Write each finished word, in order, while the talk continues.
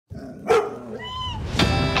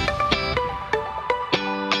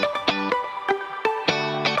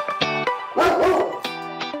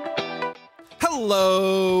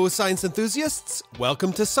science enthusiasts.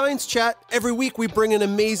 Welcome to SciChat. Every week we bring an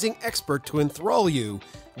amazing expert to enthrall you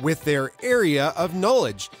with their area of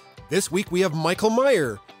knowledge. This week we have Michael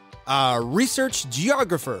Meyer, a research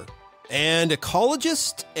geographer and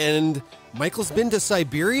ecologist, and Michael's been to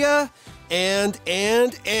Siberia, and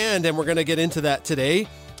we're going to get into that today.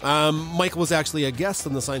 Michael was actually a guest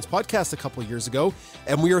on the Science Podcast a couple of years ago,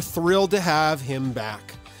 and we are thrilled to have him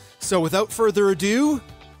back. So without further ado,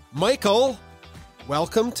 Michael,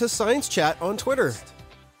 welcome to SciChat on Twitter.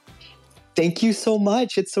 Thank you so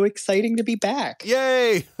much. It's so exciting to be back.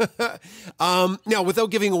 Yay! Now, without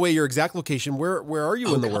giving away your exact location, where are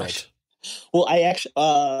you in the world? Well,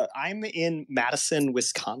 I'm in Madison,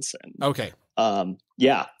 Wisconsin. Okay.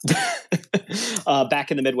 Yeah.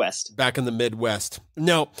 Back in the Midwest. Back in the Midwest.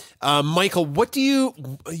 Now, Michael, what do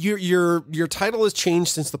your title has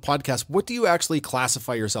changed since the podcast. What do you actually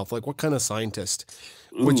classify yourself? Like, what kind of scientist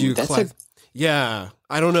would you classify? Yeah,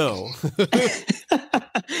 I don't know.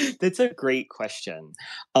 That's a great question.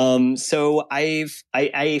 So I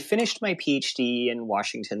finished my PhD in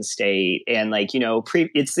Washington State, and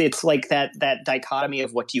it's like that dichotomy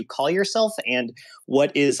of what do you call yourself and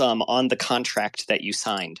what is on the contract that you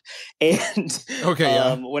signed. And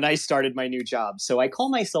when I started my new job, so I call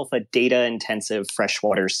myself a data intensive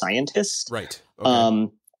freshwater scientist. Right.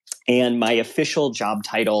 Okay. And my official job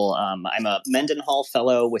title, I'm a Mendenhall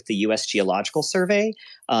Fellow with the U.S. Geological Survey,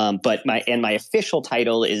 but my official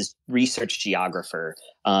title is Research Geographer,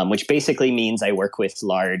 which basically means I work with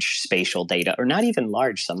large spatial data, or not even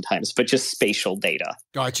large sometimes, but just spatial data.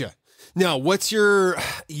 Gotcha. Now,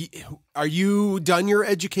 are you done your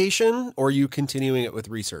education, or are you continuing it with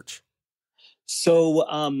research? So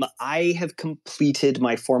I have completed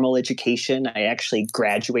my formal education. I actually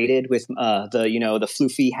graduated with the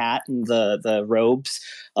floofy hat and the robes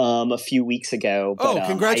a few weeks ago. But,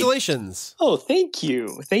 congratulations! Thank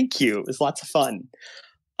you. It was lots of fun.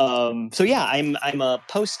 So yeah, I'm a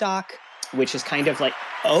postdoc, which is kind of like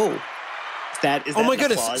Is that my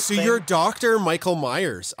goodness! So you're Dr. Michael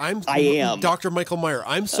Myers. I am Dr. Michael Meyer.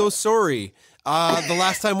 I'm so sorry. The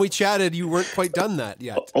last time we chatted, you weren't quite done that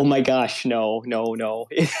yet. Oh my gosh, no.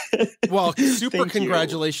 Well, super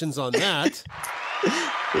congratulations on that.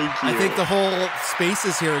 Thank you. I think the whole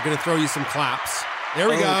spaces here are going to throw you some claps. There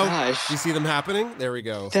we go. Gosh. You see them happening? There we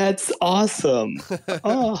go. That's awesome.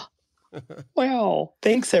 Oh, wow.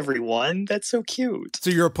 Thanks, everyone. That's so cute.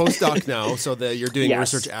 So you're a postdoc now, so that you're doing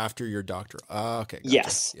research after your doctorate. Okay.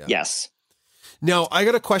 Gotcha. Yes. Now, I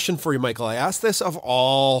got a question for you, Michael. I asked this of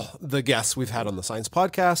all the guests we've had on the Science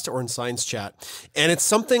Podcast or in SciChat, and it's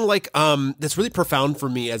something like that's really profound for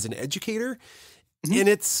me as an educator, and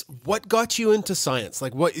it's what got you into science.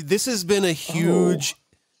 Like, this has been a huge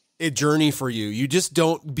journey for you. You just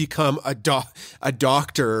don't become a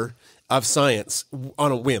doctor of science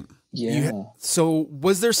on a whim. Yeah. So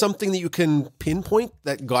was there something that you can pinpoint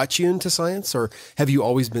that got you into science, or have you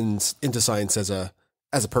always been into science as a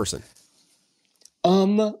person?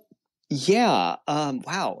 Yeah.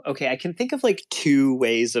 Wow. Okay. I can think of like two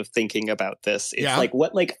ways of thinking about this. It's like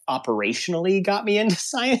what operationally got me into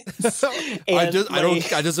science.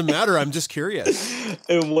 It doesn't matter. I'm just curious.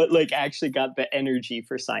 And what actually got the energy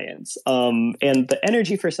for science. And the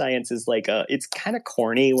energy for science is it's kind of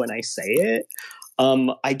corny when I say it.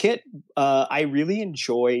 I really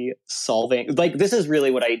enjoy solving, this is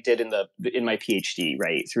really what I did in my PhD,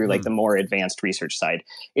 right? Through the more advanced research side.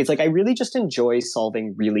 It's I really just enjoy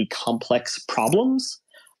solving really complex problems.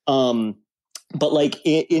 But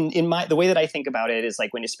in the way that I think about it is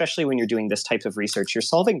especially when you're doing this type of research, you're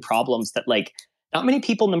solving problems that not many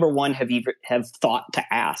people, number one, have thought to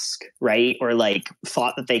ask, right? Or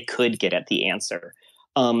thought that they could get at the answer.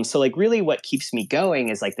 So really what keeps me going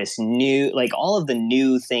is this new, all of the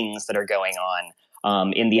new things that are going on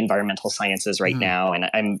in the environmental sciences right now. And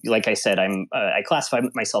I'm, like I said, I classify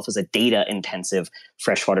myself as a data intensive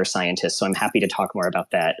freshwater scientist. So I'm happy to talk more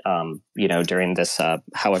about that, during this,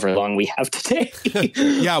 however long we have today.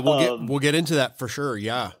 Yeah, we'll get into that for sure.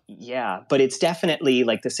 Yeah. Yeah. But it's definitely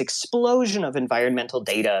this explosion of environmental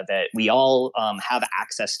data that we all have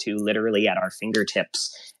access to literally at our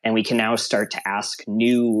fingertips. And we can now start to ask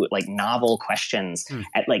new, novel questions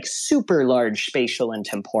at super large spatial and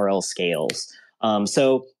temporal scales.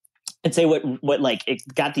 So I'd say what it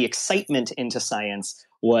got the excitement into science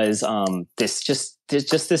was this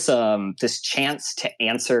chance to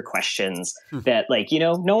answer questions that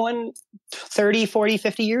no one 30, 40,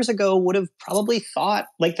 50 years ago would have probably thought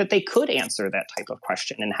that they could answer that type of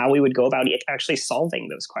question, and how we would go about actually solving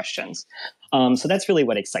those questions. So that's really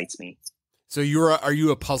what excites me. So are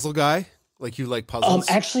you a puzzle guy? Like you like puzzles?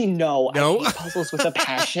 Actually, no. No? I hate puzzles with a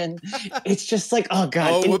passion. It's just like, oh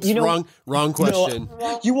God. Oh, whoops, wrong question.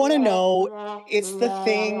 No, you want to know, it's the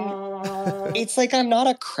thing. It's like, I'm not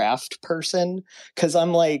a craft person because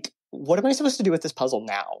I'm like, what am I supposed to do with this puzzle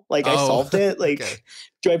now? Like, I solved it. Like, okay.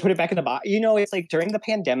 Do I put it back in the box? It's like during the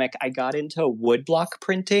pandemic, I got into woodblock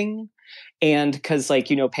printing, and because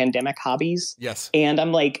pandemic hobbies. Yes. And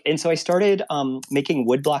so I started making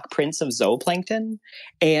woodblock prints of zooplankton,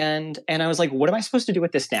 and I was like, what am I supposed to do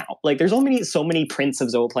with this now? Like, there's so many prints of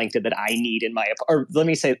zooplankton that I need in my, or let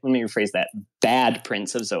me rephrase that, bad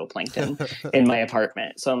prints of zooplankton in my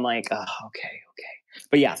apartment. So I'm like, oh, okay.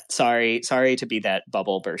 But yeah, sorry to be that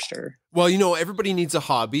bubble burster. Well, everybody needs a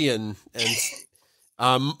hobby, and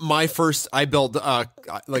I build,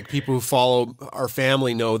 like people who follow our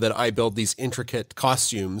family know that I build these intricate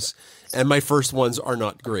costumes, and my first ones are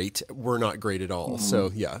not great. Were not great at all.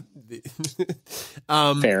 So yeah.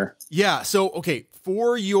 Fair. Yeah. So, okay.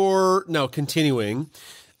 Now continuing,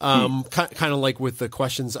 kind of like with the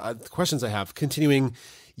questions I have, continuing,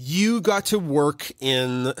 you got to work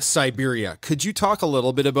in Siberia. Could you talk a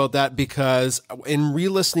little bit about that? Because in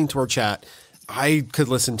re-listening to our chat, I could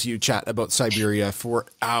listen to you chat about Siberia for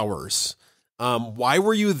hours. Why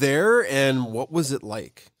were you there, and what was it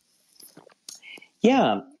like?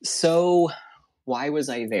 Yeah. So why was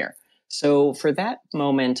I there? So for that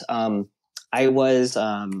moment, I was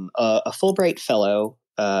a Fulbright fellow,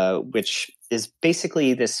 which is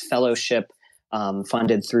basically this fellowship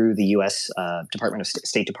funded through the U.S. Department of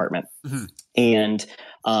State Department. Mm-hmm. And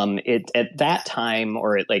at that time,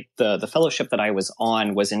 or the fellowship that I was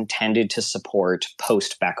on was intended to support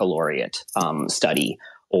post-baccalaureate study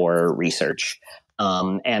or research.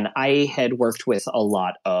 And I had worked with a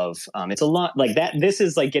lot of, it's a lot like that. This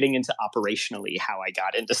is like getting into operationally how I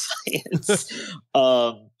got into science,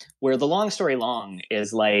 where the long story long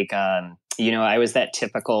is like, I was that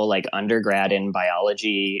typical like undergrad in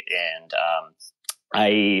biology, and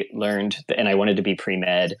I learned, and I wanted to be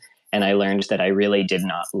pre-med, and I learned that I really did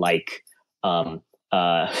not like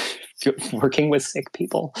working with sick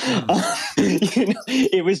people.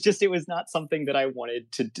 It was not something that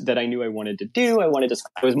that I knew I wanted to do. I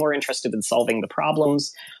was more interested in solving the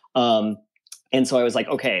problems. And so I was like,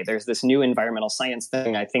 okay, there's this new environmental science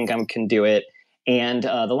thing. I think I can do it. And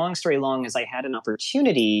the long story long is I had an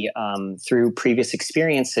opportunity through previous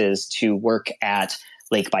experiences to work at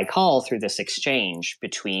Lake Baikal through this exchange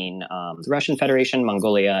between the Russian Federation,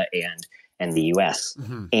 Mongolia, and the U.S.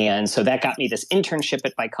 Mm-hmm. And so that got me this internship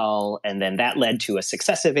at Baikal, and then that led to a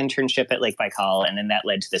successive internship at Lake Baikal, and then that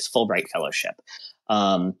led to this Fulbright fellowship.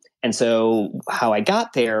 And so how I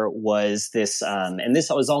got there was this, and this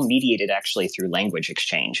was all mediated actually through language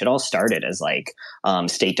exchange. It all started as like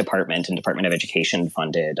State Department and Department of Education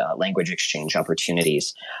funded language exchange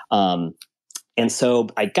opportunities. And so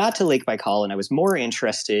I got to Lake Baikal, and I was more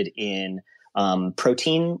interested in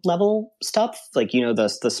protein level stuff, like,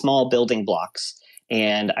 the small building blocks.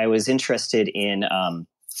 And I was interested in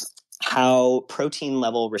how protein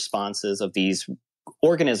level responses of these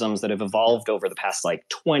organisms that have evolved over the past like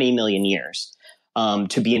 20 million years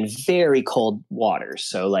to be in very cold waters.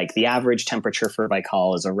 So like the average temperature for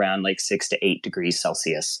Baikal is around like 6 to 8 degrees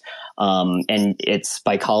Celsius. And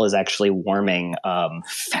Baikal is actually warming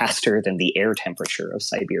faster than the air temperature of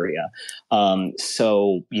Siberia.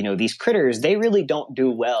 So, these critters, they really don't do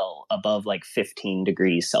well above like 15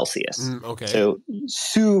 degrees Celsius. Okay. So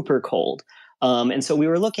super cold. And so we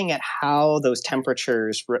were looking at how those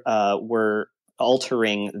temperatures were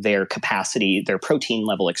altering their capacity, their protein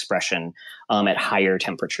level expression at higher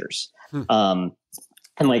temperatures. And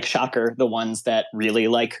like, shocker, the ones that really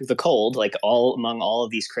like the cold, like among all of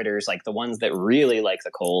these critters, like the ones that really like the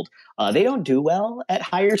cold, they don't do well at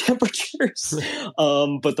higher temperatures.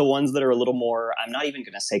 But the ones that are a little more, I'm not even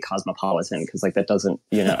going to say cosmopolitan, because like that doesn't,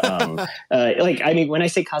 when I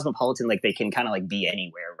say cosmopolitan, like they can kind of like be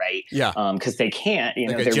anywhere, right? Yeah. Because they can't,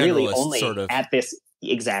 like they're really only sort of at this.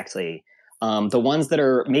 Exactly. The ones that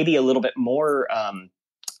are maybe a little bit more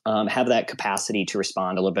have that capacity to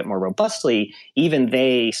respond a little bit more robustly, even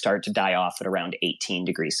they start to die off at around 18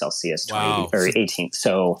 degrees Celsius, 20 or 18.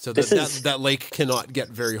 So that lake cannot get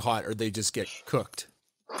very hot, or they just get cooked.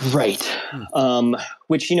 Right.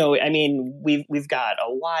 Which, we've got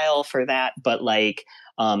a while for that, but like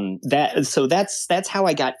that's how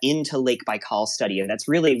I got into Lake Baikal study. And that's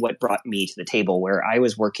really what brought me to the table, where I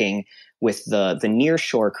was working with the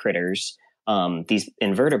nearshore critters, these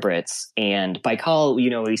invertebrates. And Baikal,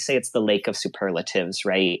 we say it's the lake of superlatives,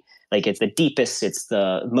 right? Like, it's the deepest, it's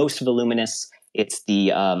the most voluminous, it's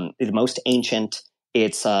the most ancient.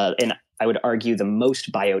 It's and I would argue, the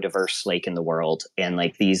most biodiverse lake in the world. And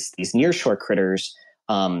like these nearshore critters,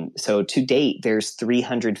 so to date, there's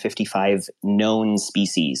 355 known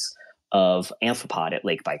species of amphipod at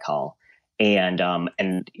Lake Baikal. And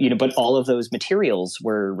but all of those materials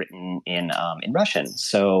were written in Russian.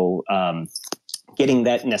 So getting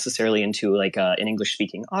that necessarily into like an English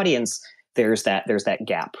speaking audience, there's that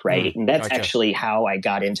gap, right? And that's actually how I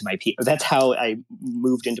got into that's how I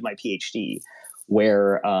moved into my PhD,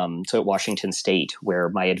 where so at Washington State, where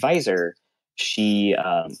my advisor, she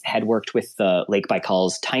had worked with the Lake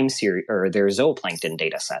Baikal's time series, or their zooplankton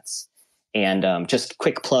data sets. And just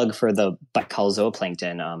quick plug for the Baikal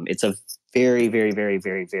zooplankton. It's a very, very, very,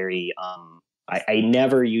 very, very, I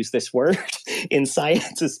never use this word in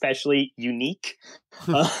science, especially unique.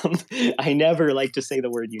 I never like to say the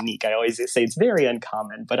word unique. I always say it's very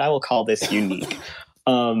uncommon, but I will call this unique.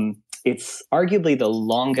 It's arguably the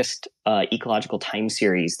longest ecological time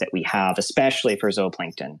series that we have, especially for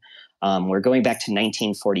zooplankton. We're going back to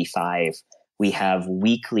 1945. We have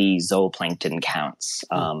weekly zooplankton counts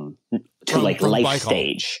to life Baikal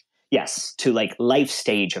stage. Yes, to like life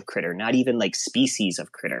stage of critter, not even like species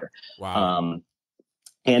of critter. Wow.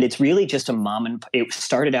 And it's really just it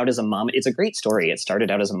started out as it's a great story. It started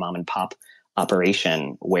out as a mom and pop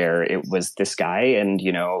operation where it was this guy, and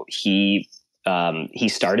he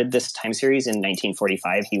started this time series in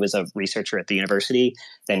 1945. He was a researcher at the university.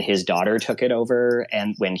 Then his daughter took it over,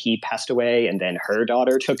 and when he passed away, and then her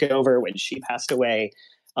daughter took it over when she passed away.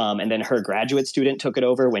 And then her graduate student took it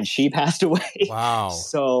over when she passed away. Wow.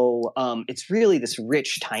 So it's really this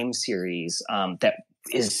rich time series that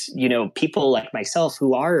is, people like myself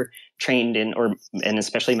who are trained in, and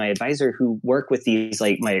especially my advisor, who work with these,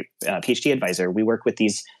 like my PhD advisor, we work with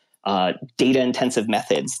these data intensive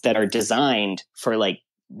methods that are designed for like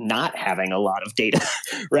not having a lot of data,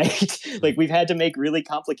 right? Like we've had to make really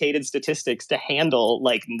complicated statistics to handle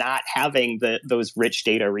like not having those rich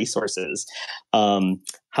data resources.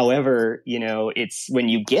 However, it's when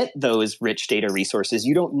you get those rich data resources,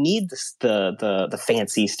 you don't need the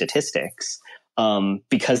fancy statistics.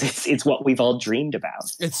 Because it's what we've all dreamed about.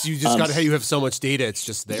 You just got you have so much data. It's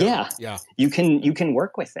just there. Yeah. You can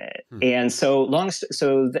work with it. And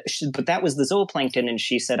but that was the zooplankton. And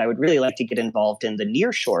she said, I would really like to get involved in the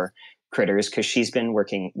nearshore critters because she had been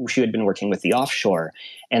working with the offshore.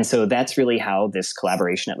 And so that's really how this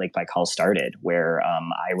collaboration at Lake Baikal started, where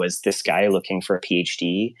I was this guy looking for a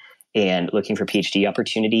PhD and looking for PhD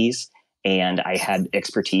opportunities. And I had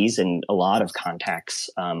expertise and a lot of contacts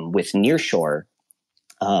with nearshore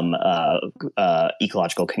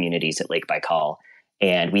ecological communities at Lake Baikal.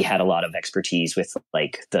 And we had a lot of expertise with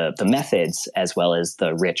like the methods as well as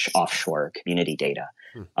the rich offshore community data.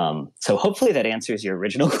 So hopefully that answers your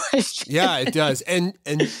original question. Yeah, it does. And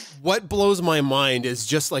what blows my mind is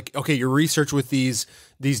just like, okay, your research with these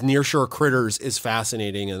nearshore critters is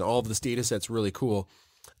fascinating, and all of this data set's really cool.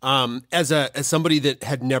 As somebody that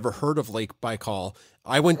had never heard of Lake Baikal,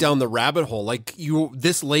 I went down the rabbit hole. Like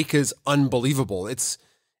this lake is unbelievable. It's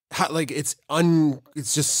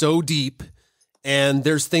just so deep, and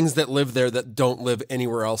there's things that live there that don't live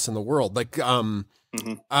anywhere else in the world. Like,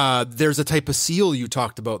 there's a type of seal you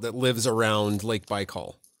talked about that lives around Lake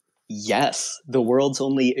Baikal. Yes, the world's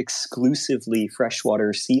only exclusively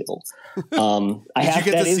freshwater seal. Did you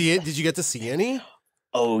get to see it? Did you get to see any?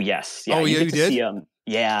 Oh yes. Yeah, you did?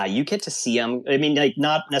 Yeah, you get to see them. I mean, like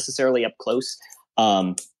not necessarily up close,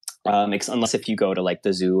 unless if you go to like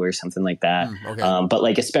the zoo or something like that. Okay. But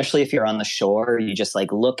like, especially if you're on the shore, you just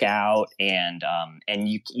like look out and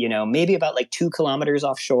maybe about like 2 kilometers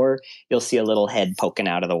offshore, you'll see a little head poking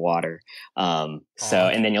out of the water. And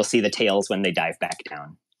then you'll see the tails when they dive back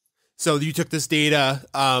down. So you took this data,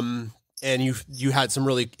 and you had some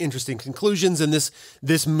really interesting conclusions, and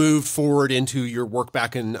this moved forward into your work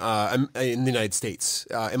back in the United States.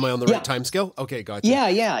 Am I on the right time scale? Okay, gotcha.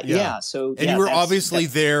 Yeah. So you were obviously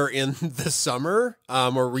there in the summer,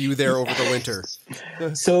 or were you there over the winter?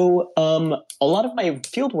 So a lot of my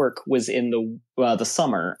field work was in the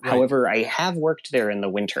summer. Right. However, I have worked there in the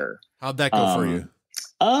winter. How'd that go for you?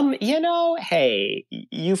 Hey,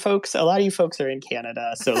 you folks, a lot of you folks are in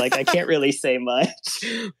Canada, so like I can't really say much.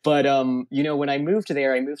 But when I moved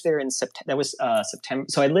there in September. That was September.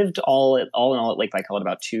 So I lived all in all at Lake Baikal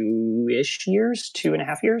about 2.5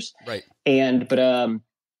 years. Right. But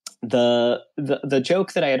the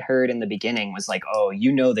joke that I had heard in the beginning was like, oh,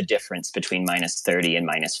 the difference between -30 and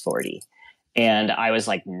 -40. And I was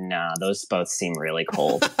like, nah, those both seem really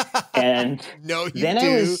cold. And no, then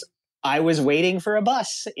do. I was waiting for a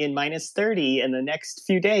bus in -30, and the next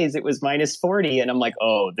few days it was -40, and I'm like,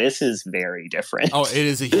 oh, this is very different. Oh, it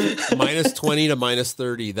is a -20 to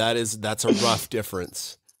 -30. That's a rough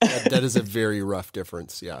difference. That is a very rough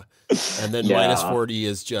difference. Yeah. And then -40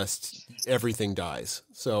 is just everything dies.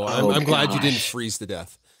 So I'm glad you didn't freeze to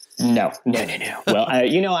death. No. Well,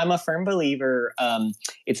 I'm a firm believer.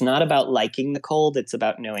 It's not about liking the cold. It's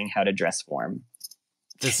about knowing how to dress warm.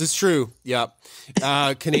 This is true. Yeah.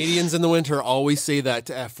 Canadians in the winter always say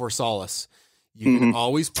that for solace. You can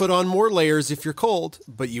always put on more layers if you're cold,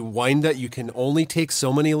 but you find that you can only take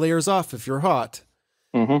so many layers off if you're hot.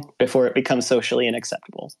 Before it becomes socially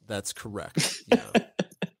unacceptable. That's correct. Yeah.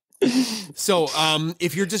 So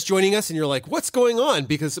if you're just joining us and you're like, what's going on?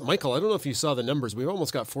 Because, Michael, I don't know if you saw the numbers. We've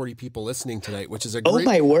almost got 40 people listening tonight, which is a great... Oh,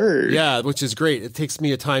 my word. Yeah, which is great. It takes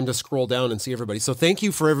me a time to scroll down and see everybody. So thank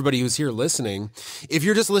you for everybody who's here listening. If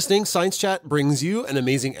you're just listening, Science Chat brings you an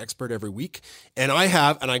amazing expert every week. And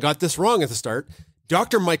I got this wrong at the start,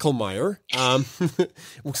 Dr. Michael Meyer.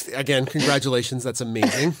 Again, congratulations. That's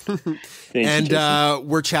amazing. And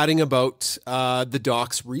we're chatting about the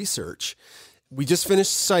doc's research. We just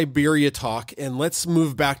finished Siberia talk, and let's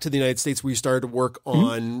move back to the United States. We started to work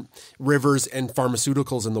on rivers and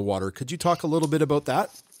pharmaceuticals in the water. Could you talk a little bit about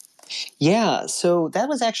that? Yeah, so that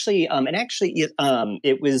was actually,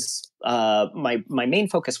 it was my main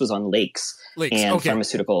focus was on lakes and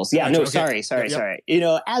pharmaceuticals. Yeah, gotcha. Sorry.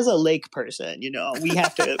 As a lake person, we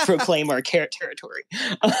have to proclaim our territory.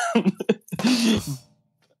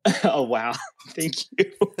 Oh wow, thank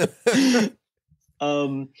you.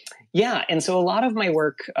 And so a lot of my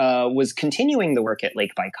work was continuing the work at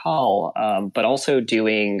Lake Baikal, but also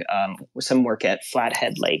doing some work at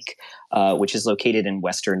Flathead Lake, which is located in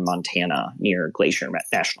western Montana near Glacier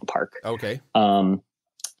National Park. Okay.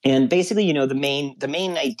 And basically, the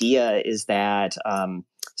main idea is that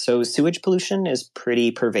so sewage pollution is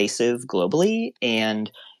pretty pervasive globally,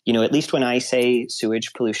 and at least when I say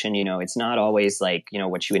sewage pollution, it's not always like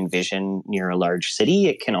what you envision near a large city.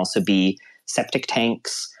 It can also be septic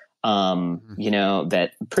tanks, that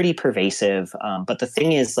pretty pervasive. But the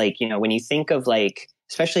thing is, when you think of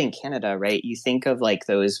especially in Canada, right, you think of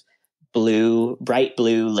those bright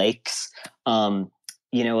blue lakes, a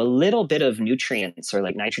little bit of nutrients or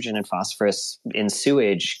nitrogen and phosphorus in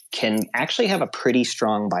sewage can actually have a pretty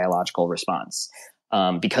strong biological response.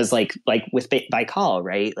 Because with Baikal,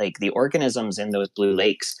 right, the organisms in those blue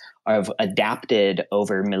lakes have adapted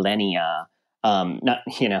over millennia.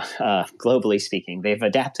 Globally speaking, they've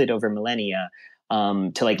adapted over millennia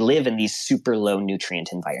to live in these super low nutrient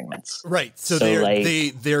environments. Right. So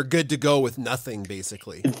they're good to go with nothing,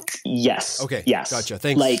 basically. Yes. Okay. Yes. Gotcha.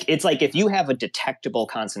 Thanks. It's if you have a detectable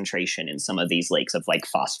concentration in some of these lakes of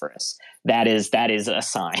phosphorus, that is a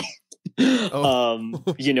sign. That's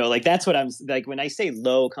what I'm when I say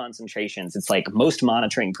low concentrations, it's most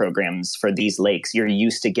monitoring programs for these lakes, you're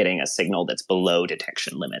used to getting a signal that's below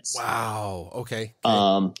detection limits. Wow. Okay.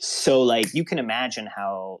 So you can imagine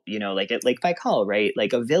how, at Lake Baikal, right?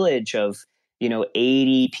 A village of,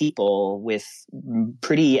 80 people with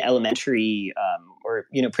pretty elementary,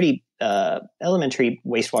 elementary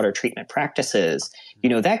wastewater treatment practices,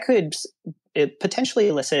 that could potentially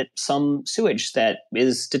elicit some sewage that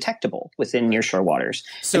is detectable within nearshore waters.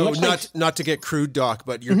 So not to get crude, Doc,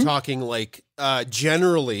 but you're talking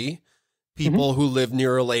generally people who live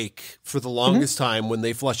near a lake for the longest time, when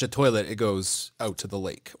they flush a toilet, it goes out to the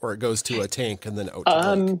lake, or it goes to a tank and then out to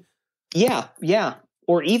the lake. Yeah.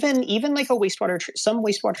 Or even some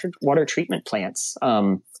wastewater treatment plants.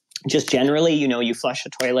 Just generally, you flush a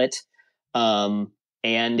toilet,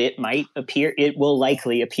 and it will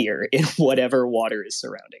likely appear in whatever water is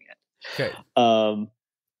surrounding it. Okay.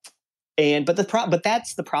 But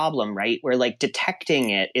that's the problem, right? Where detecting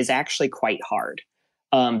it is actually quite hard.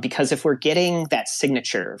 Because if we're getting that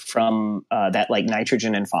signature from that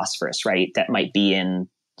nitrogen and phosphorus, right, that might be in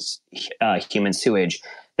human sewage,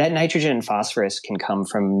 that nitrogen and phosphorus can come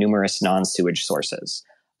from numerous non-sewage sources.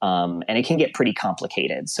 And it can get pretty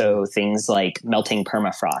complicated. So things like melting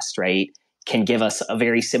permafrost, right, can give us a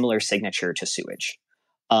very similar signature to sewage.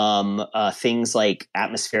 Things like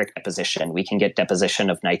atmospheric deposition, we can get deposition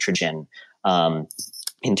of nitrogen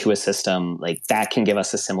into a system that can give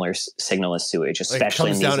us a similar signal as sewage,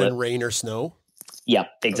 especially comes down in rain or snow. Yep,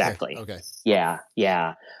 exactly. Okay. Yeah.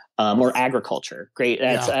 Or agriculture. Great.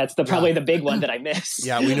 That's probably the big one that I missed.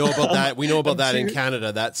 Yeah, we know about that. We know about that in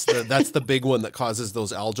Canada. That's the big one that causes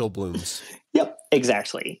those algal blooms. Yep,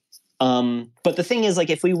 exactly. But the thing is,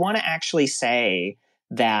 if we want to actually say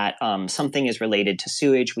that something is related to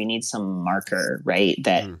sewage, we need some marker, right,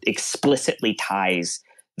 that explicitly ties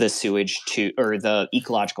the sewage to, or the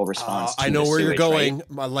ecological response to I know the where sewage, you're going. right?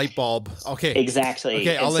 My light bulb. Okay. Exactly.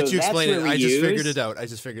 Okay, I'll And let so you that's explain it. where we I just figured use it out.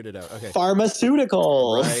 Okay.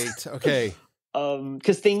 pharmaceuticals. Right. Okay.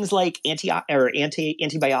 Because things like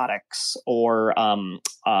antibiotics or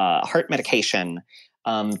heart medication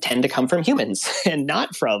tend to come from humans and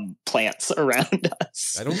not from plants around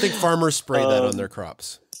us. I don't think farmers spray that on their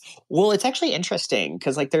crops. Well, it's actually interesting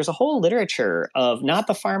because like there's a whole literature of not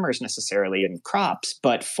the farmers necessarily in crops,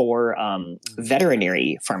 but for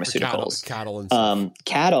veterinary pharmaceuticals. For cattle and stuff.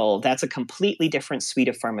 Cattle, that's a completely different suite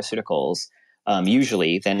of pharmaceuticals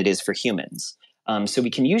usually than it is for humans. So we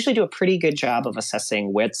can usually do a pretty good job of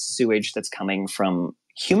assessing what's sewage that's coming from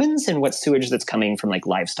humans and what's sewage that's coming from like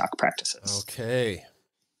livestock practices. Okay.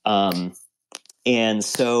 And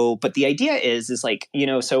so, but the idea is like, you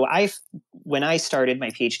know, so when I started my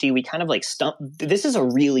PhD, we kind of like this is a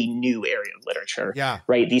really new area of literature,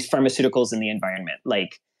 right? These pharmaceuticals in the environment,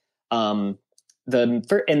 like, and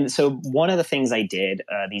so one of the things I did,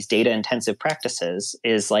 these data intensive practices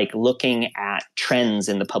is like looking at trends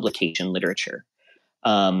in the publication literature,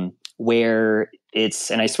 where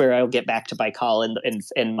and I swear I'll get back to Baikal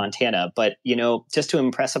in Montana, but, you know, just to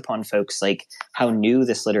impress upon folks, like how new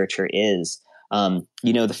this literature is.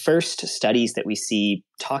 You know, the first studies that we see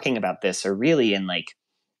talking about this are really in like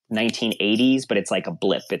 1980s, but it's like a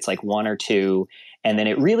blip. It's like one or two. And then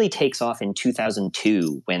it really takes off in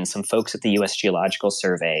 2002 when some folks at the U.S. Geological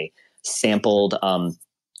Survey sampled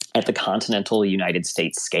at the continental United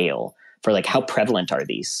States scale for like how prevalent are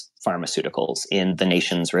these pharmaceuticals in the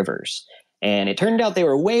nation's rivers. And it turned out they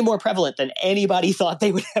were way more prevalent than anybody thought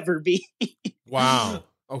they would ever be. Wow.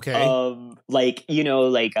 Okay. Like, you know,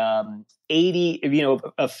 like 80, you know,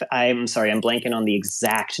 I'm sorry, I'm blanking on the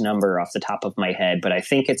exact number off the top of my head, but I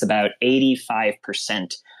think it's about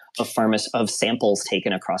 85% of samples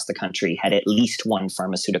taken across the country had at least one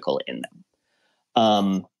pharmaceutical in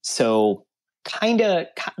them. So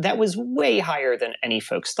that was way higher than any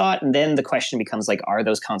folks thought. And then the question becomes like, are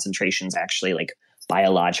those concentrations actually like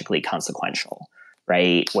biologically consequential?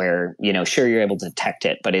 Right? Where, you know, sure, you're able to detect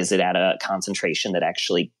it, but is it at a concentration that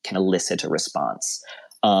actually can elicit a response?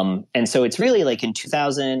 And so it's really like in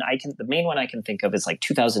 2000, the main one I can think of is like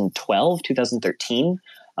 2012, 2013,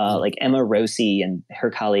 like Emma Rossi and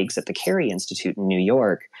her colleagues at the Carey Institute in New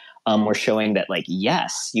York were showing that like,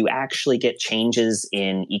 yes, you actually get changes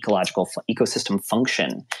in ecosystem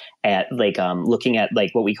function at like looking at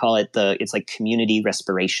like what we call it's like community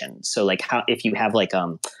respiration. So like if you have like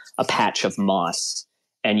a patch of moss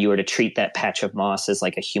and you were to treat that patch of moss as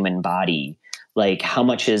like a human body, like how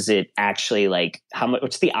much is it actually like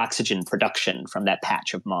what's the oxygen production from that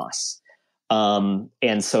patch of moss? And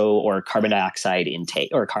so, or carbon dioxide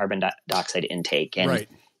intake. And right.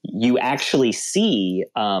 You actually see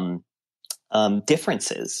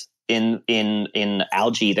differences in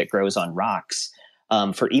algae that grows on rocks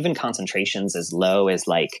for even concentrations as low as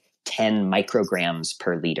like 10 micrograms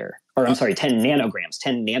per liter. Or I'm sorry, 10 nanograms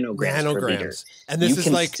per liter. And this is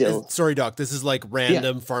like, sorry, Doc, this is like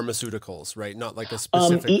random pharmaceuticals, right? Not like a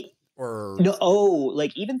specific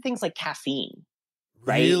like even things like caffeine.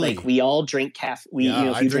 Right? Really? Like we all drink caffeine.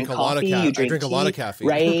 If you drink coffee, you drink tea, a lot of caffeine.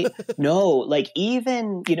 Right? No, like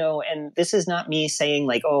even, you know, and this is not me saying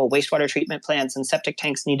like, oh, wastewater treatment plants and septic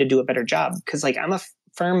tanks need to do a better job. Cause like I'm a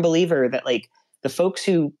firm believer that like the folks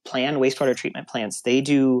who plan wastewater treatment plants, they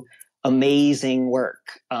do amazing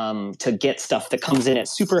work to get stuff that comes in at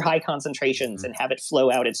super high concentrations and have it flow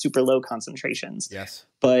out at super low concentrations. Yes.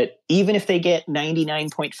 But even if they get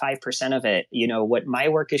 99.5% of it, you know, what my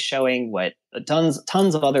work is showing, what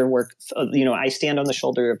tons of other work, you know, I stand on the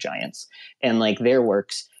shoulder of giants and like their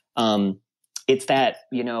works. It's that,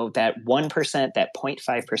 you know, that 1%, that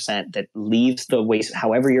 0.5% that leaves the waste,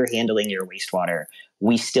 however you're handling your wastewater,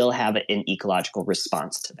 we still have an ecological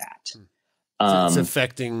response to that. It's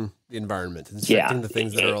affecting the environment. It's affecting the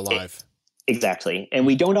things that are alive. Exactly. And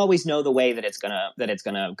we don't always know the way that it's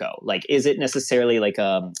gonna go. Like, is it necessarily like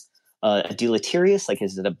a deleterious, like,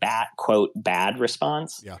 is it a bad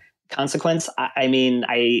response? Yeah. Consequence? I mean,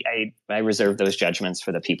 I reserve those judgments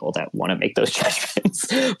for the people that want to make those judgments.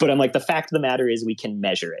 But I'm like, the fact of the matter is we can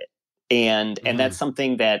measure it. And that's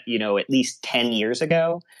something that, you know, at least 10 years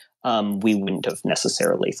ago, we wouldn't have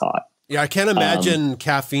necessarily thought. Yeah, I can't imagine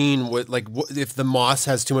caffeine with like if the moss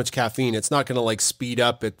has too much caffeine, it's not going to like speed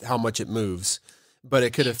up how much it moves. but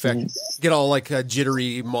it could get all like a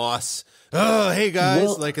jittery moss. Oh, hey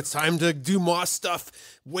guys, like it's time to do moss stuff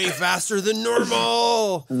way faster than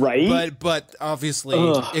normal. Right. But obviously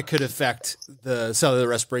it could affect the cellular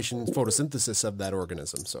respiration photosynthesis of that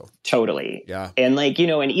organism. So totally. Yeah. And like, you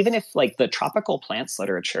know, and even if like the tropical plants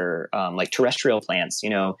literature, like terrestrial plants, you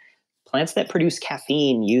know, plants that produce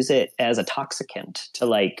caffeine use it as a toxicant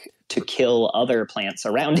to kill other plants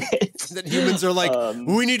around it. That humans are like,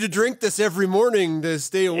 we need to drink this every morning to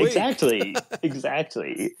stay awake.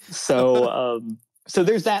 Exactly. So, so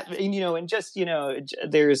there's that, you know, and just, you know,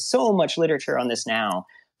 there's so much literature on this now,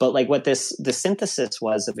 but like what the synthesis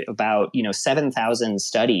was of about, you know, 7,000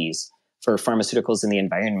 studies for pharmaceuticals in the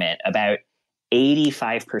environment, about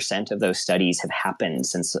 85% of those studies have happened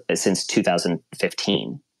since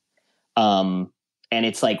 2015. And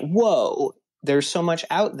it's like, whoa, there's so much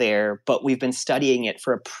out there, but we've been studying it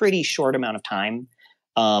for a pretty short amount of time.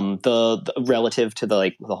 The relative to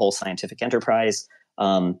the whole scientific enterprise,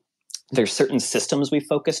 there's certain systems we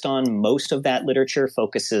focused on. Most of that literature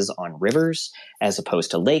focuses on rivers as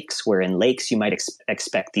opposed to lakes, where in lakes you might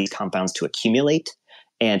expect these compounds to accumulate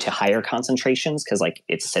and to higher concentrations because like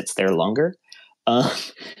it sits there longer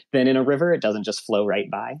than in a river. It doesn't just flow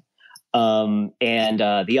right by.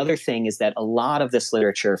 The other thing is that a lot of this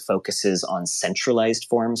literature focuses on centralized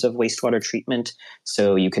forms of wastewater treatment.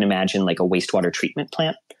 So you can imagine like a wastewater treatment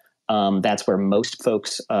plant. That's where most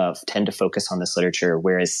folks tend to focus on this literature,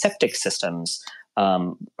 whereas septic systems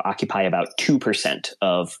occupy about 2%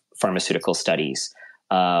 of pharmaceutical studies.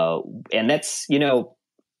 And that's, you know,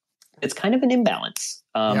 it's kind of an imbalance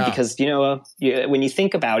because, you know, when you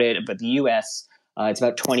think about it, but the U.S., it's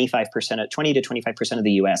about 20 to 25% of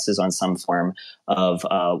the U.S. is on some form of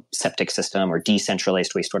septic system or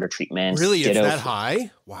decentralized wastewater treatment. Really? It's that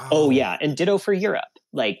high? Wow. Oh, yeah. And ditto for Europe.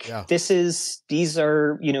 Like these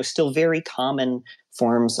are, you know, still very common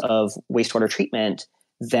forms of wastewater treatment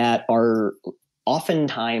that are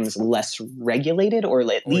oftentimes less regulated or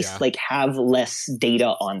at least like have less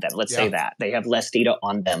data on them. Let's say that they have less data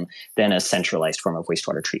on them than a centralized form of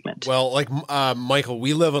wastewater treatment. Well, like Michael,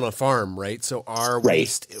 we live on a farm, right? So our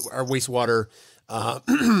wastewater,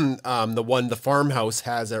 the farmhouse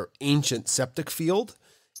has an ancient septic field,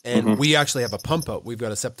 and we actually have a pump out. We've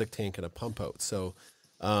got a septic tank and a pump out. So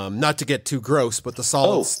not to get too gross, but the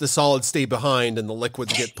solids stay behind and the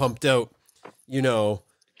liquids get pumped out, you know,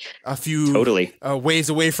 a few ways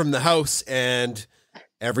away from the house, and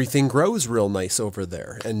everything grows real nice over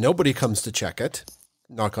there, and nobody comes to check it.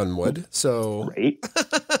 Knock on wood. So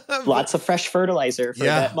lots of fresh fertilizer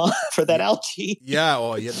for that algae.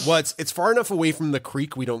 Well, it's far enough away from the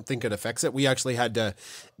creek. We don't think it affects it. We actually had to,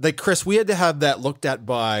 like Chris, we had to have that looked at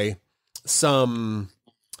by some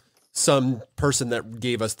person that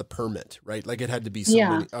gave us the permit, right? Like it had to be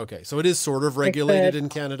many. Okay, so it is sort of regulated in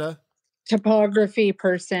Canada. Topography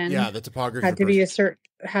person. Yeah, the topography had to be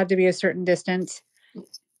a certain distance.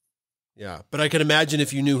 Yeah, but I can imagine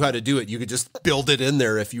if you knew how to do it, you could just build it in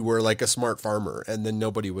there if you were like a smart farmer, and then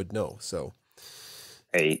nobody would know. So,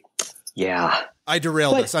 yeah, I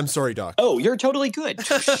derailed this. I'm sorry, Doc. Oh, you're totally good.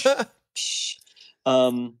 So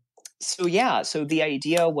the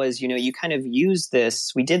idea was, you know, you kind of use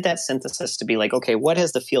this. We did that synthesis to be like, okay, what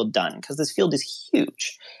has the field done? Because this field is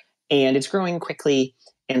huge, and it's growing quickly.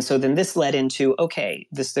 And so then this led into,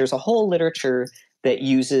 there's a whole literature that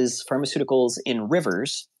uses pharmaceuticals in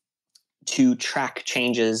rivers to track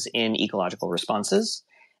changes in ecological responses.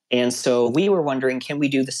 And so we were wondering, can we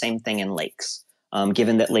do the same thing in lakes?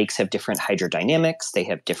 Given that lakes have different hydrodynamics, they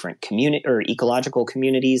have different ecological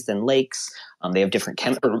communities than lakes. They have different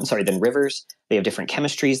than rivers. They have different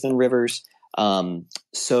chemistries than rivers.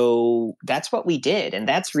 So that's what we did. And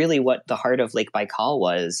that's really what the heart of Lake Baikal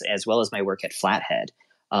was, as well as my work at Flathead.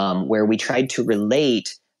 Where we tried to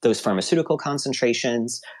relate those pharmaceutical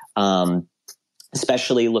concentrations,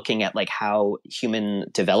 especially looking at like how human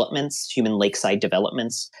lakeside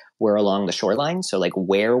developments were along the shoreline. So like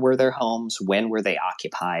where were their homes? When were they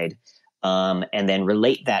occupied? And then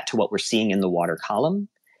relate that to what we're seeing in the water column.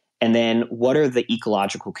 And then what are the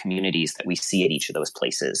ecological communities that we see at each of those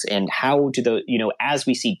places? And how do as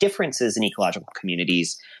we see differences in ecological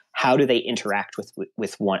communities, how do they interact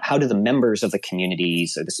with one? How do the members of the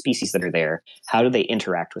communities or the species that are there, how do they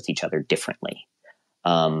interact with each other differently?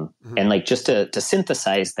 And like just to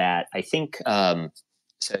synthesize that, I think so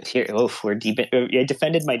here we're deep. I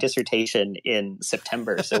defended my dissertation in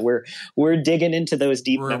September, so we're digging into those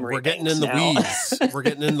deep memory. We're getting in the weeds. We're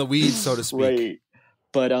getting in the weeds, so to speak. Right.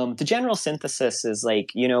 But the general synthesis is like,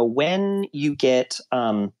 you know, when you get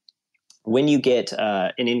an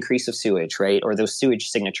increase of sewage, right, or those sewage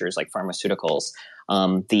signatures like pharmaceuticals,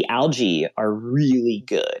 the algae are really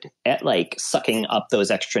good at like sucking up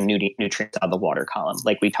those extra nutrients out of the water column,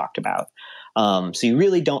 like we talked about. So you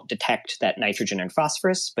really don't detect that nitrogen and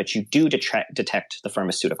phosphorus, but you do detect the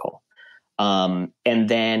pharmaceutical. And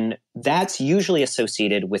then that's usually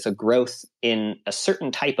associated with a growth in a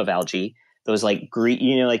certain type of algae. Those like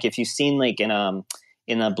green, like if you've seen like in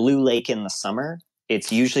a blue lake in the summer,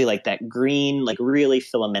 it's usually like that green, like really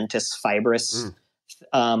filamentous, fibrous,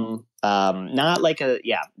 not like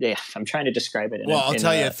I'm trying to describe it. I'll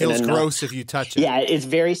tell you, it feels gross if you touch it. Yeah, it's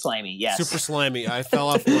very slimy. Yes. Super slimy. I fell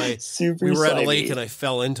off we were at a lake and I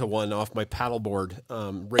fell into one off my paddleboard,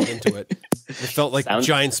 right into it. It felt like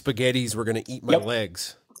giant spaghettis were going to eat my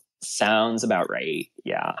legs. Sounds about right.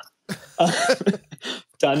 Yeah.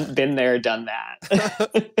 Been there, done that.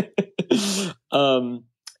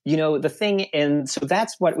 The thing, and so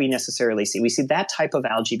that's what we necessarily see. We see that type of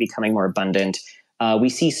algae becoming more abundant. We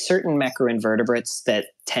see certain macroinvertebrates that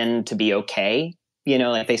tend to be okay,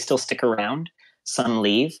 like they still stick around, some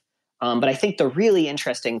leave. But I think the really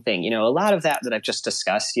interesting thing, a lot of that I've just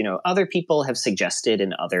discussed, other people have suggested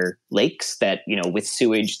in other lakes that, with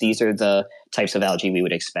sewage, these are the types of algae we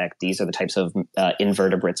would expect. These are the types of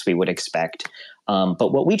invertebrates we would expect.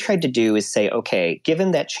 But what we tried to do is say, okay,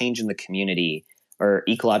 given that change in the community or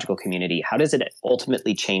ecological community, how does it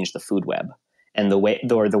ultimately change the food web and the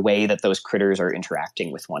way that those critters are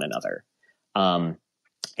interacting with one another?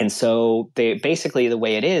 And so basically the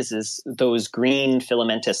way it is those green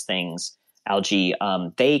filamentous things, algae,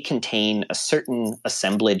 they contain a certain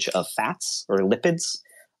assemblage of fats or lipids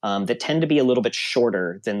that tend to be a little bit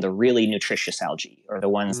shorter than the really nutritious algae, or the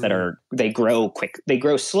ones that they grow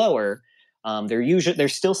slower. They're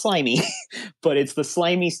still slimy, but it's the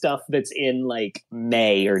slimy stuff that's in like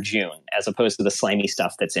May or June, as opposed to the slimy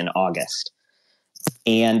stuff that's in August.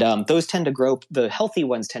 And those tend to grow. The healthy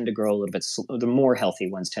ones tend to grow a little bit. The more healthy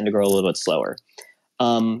ones tend to grow a little bit slower.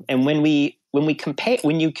 And when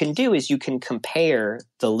you can compare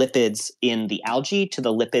the lipids in the algae to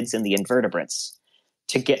the lipids in the invertebrates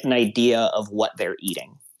to get an idea of what they're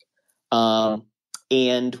eating.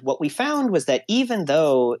 And what we found was that even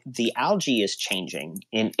though the algae is changing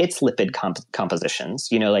in its lipid compositions,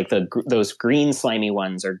 like those green slimy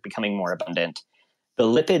ones are becoming more abundant, the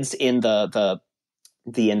lipids in the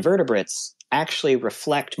invertebrates actually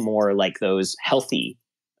reflect more like those healthy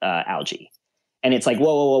algae. And it's like,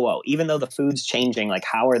 whoa. Even though the food's changing, like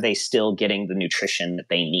how are they still getting the nutrition that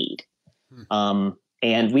they need?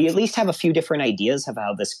 And we at least have a few different ideas of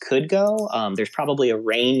how this could go. There's probably a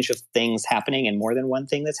range of things happening and more than one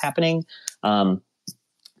thing that's happening.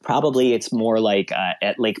 Probably it's more like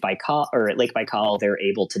at Lake Baikal, they're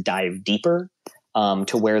able to dive deeper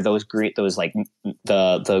to where the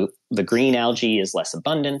green algae is less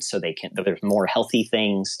abundant, so there's more healthy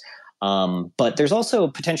things. But there's also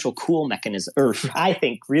potential cool mechanisms, or I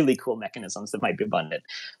think really cool mechanisms that might be abundant.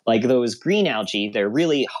 Like those green algae, they're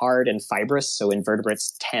really hard and fibrous, so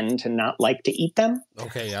invertebrates tend to not like to eat them.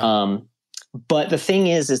 Okay, yeah. But the thing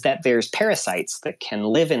is that there's parasites that can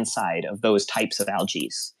live inside of those types of algae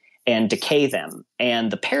and decay them.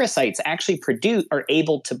 And the parasites actually are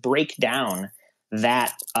able to break down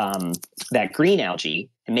that green algae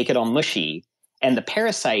and make it all mushy. And the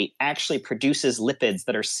parasite actually produces lipids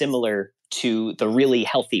that are similar to the really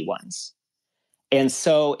healthy ones. And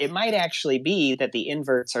so it might actually be that the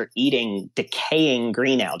inverts are eating decaying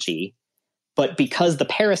green algae, but because the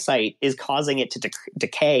parasite is causing it to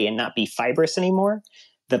decay and not be fibrous anymore,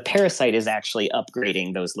 the parasite is actually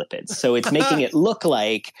upgrading those lipids. So it's making it look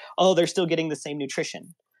like, they're still getting the same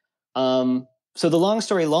nutrition. So the long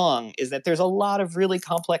story long is that there's a lot of really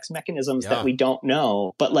complex mechanisms that we don't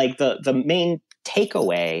know. But like the main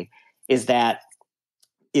takeaway is that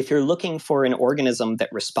if you're looking for an organism that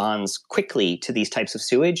responds quickly to these types of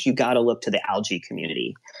sewage, you got to look to the algae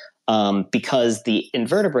community, because the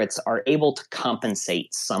invertebrates are able to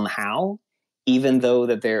compensate somehow, even though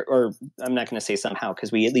that I'm not going to say somehow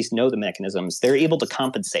because we at least know the mechanisms. They're able to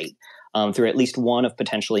compensate through at least one of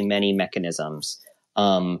potentially many mechanisms,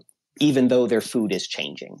 even though their food is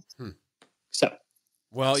changing. So.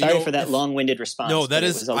 Well, sorry for that long-winded response. No, that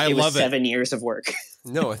is, I love it. 7 years of work.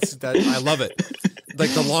 No, it's that I love it. Like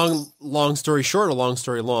the long story short, or long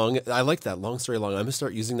story long. I like that long story long. I'm gonna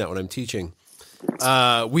start using that when I'm teaching.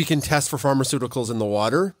 We can test for pharmaceuticals in the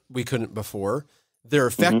water. We couldn't before. They're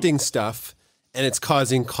affecting stuff, and it's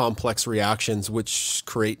causing complex reactions, which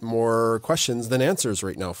create more questions than answers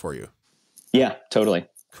right now for you. Yeah, totally.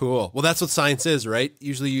 Cool. Well, that's what science is, right?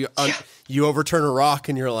 Usually you overturn a rock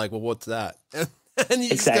and you're like, well, what's that? And you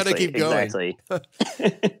just gotta keep going. Exactly.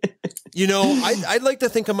 You know, I'd like to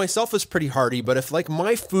think of myself as pretty hardy, but if like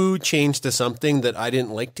my food changed to something that I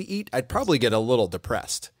didn't like to eat, I'd probably get a little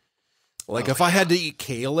depressed. Like if I had to eat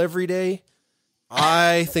kale every day,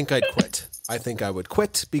 I think I'd quit. I think I would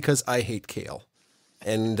quit because I hate kale.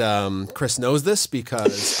 And Chris knows this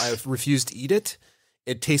because I've refused to eat it.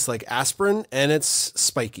 It tastes like aspirin and it's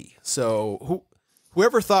spiky. So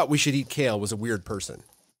whoever thought we should eat kale was a weird person.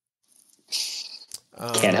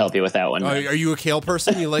 Can't help you with that one. Are you a kale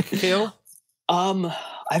person? You like kale?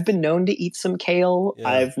 I've been known to eat some kale. Yeah.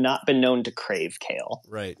 I've not been known to crave kale.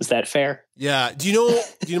 Right. Is that fair? Yeah. Do you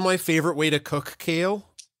know my favorite way to cook kale,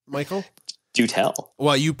 Michael? Do tell.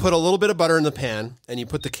 Well, you put a little bit of butter in the pan and you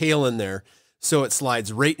put the kale in there so it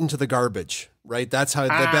slides right into the garbage, right? That's how the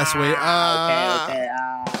best way. Okay.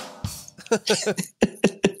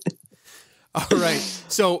 All right.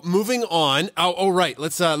 So moving on. Oh, right.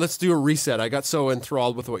 Let's do a reset. I got so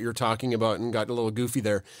enthralled with what you're talking about and got a little goofy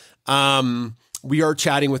there. We are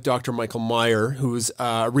chatting with Dr. Michael Meyer, who's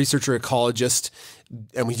a researcher ecologist,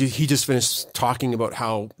 and he just finished talking about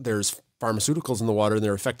how there's pharmaceuticals in the water and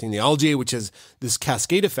they're affecting the algae, which is this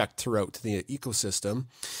cascade effect throughout the ecosystem.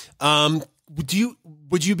 Would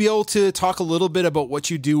you be able to talk a little bit about what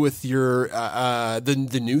you do with your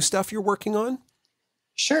the new stuff you're working on?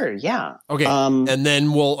 Sure, yeah. Okay, and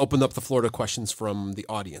then we'll open up the floor to questions from the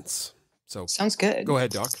audience. So sounds good. Go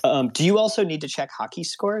ahead, Doc. Do you also need to check hockey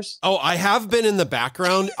scores? Oh, I have been in the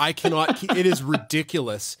background. I cannot. It is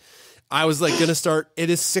ridiculous. I was like going to start. It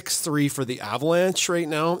is 6-3 for the Avalanche right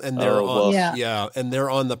now, and they're and they're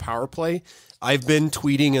on the power play. I've been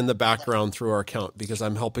tweeting in the background through our account because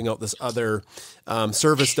I'm helping out this other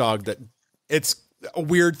service dog that it's a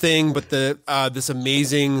weird thing, but this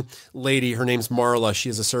amazing lady, her name's Marla. She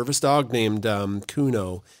has a service dog named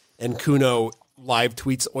Kuno, and Kuno live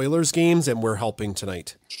tweets Oilers games, and we're helping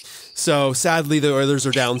tonight. So sadly, the Oilers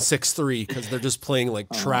are down 6-3 because they're just playing like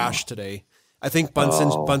trash today. I think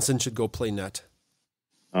Bunsen should go play net.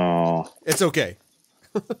 Oh, it's okay.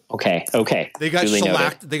 Okay. They got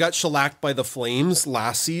shellacked. They got shellacked by the Flames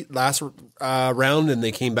last round, and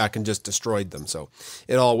they came back and just destroyed them. So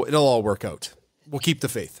it'll all work out. We'll keep the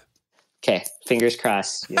faith. Okay, fingers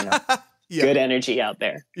crossed. You know, yeah. Good energy out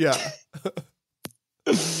there. Yeah.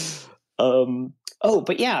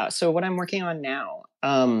 But yeah. So what I'm working on now,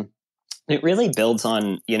 it really builds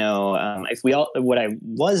on what I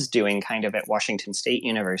was doing kind of at Washington State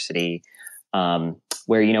University,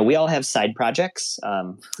 where we all have side projects,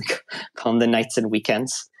 we call them the nights and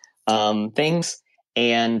weekends things,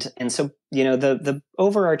 and so the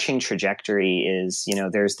overarching trajectory is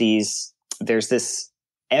there's this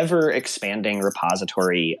ever expanding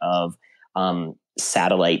repository of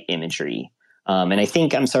satellite imagery, and I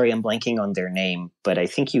think I'm blanking on their name, but I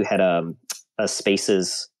think you had a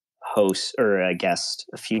Spaces host or a guest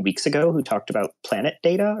a few weeks ago who talked about planet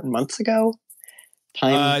data months ago.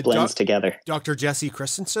 Time blends together. Dr. Jesse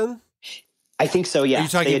Christensen? I think so, yeah. Are you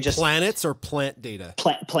talking planets or plant data?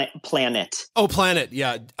 Planet. Oh, planet,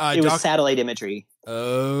 yeah. It was satellite imagery.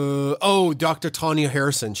 Dr. Tanya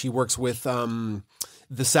Harrison. She works with the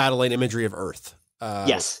satellite imagery of Earth.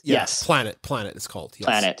 Yes. Planet it's called. Yes.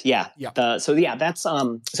 Planet, yeah. That's so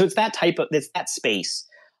it's that space.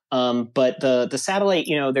 But the satellite,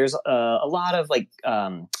 there's a lot of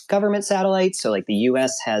government satellites. So like the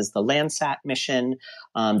US has the Landsat mission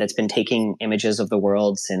that's been taking images of the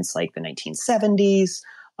world since like the 1970s.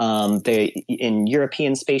 In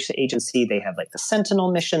European Space Agency, they have like the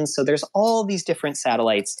Sentinel mission. So there's all these different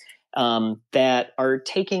satellites that are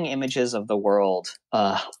taking images of the world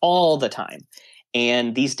all the time.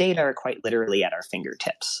 And these data are quite literally at our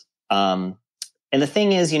fingertips. And the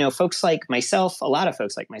thing is, folks like myself, a lot of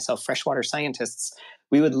folks like myself, freshwater scientists,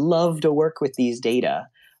 we would love to work with these data.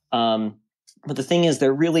 But the thing is,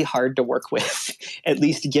 they're really hard to work with, at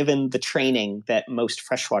least given the training that most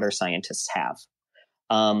freshwater scientists have.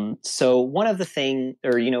 So one of the things,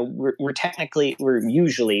 we're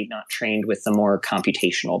usually not trained with the more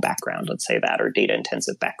computational background, let's say that, or data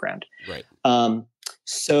intensive background. Right.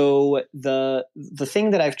 So the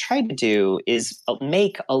thing that I've tried to do is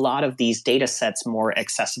make a lot of these data sets more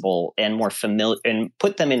accessible and more familiar, and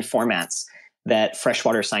put them in formats that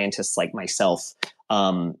freshwater scientists like myself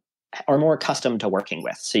are more accustomed to working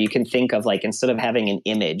with. So you can think of instead of having an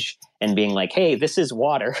image and being like, hey, this is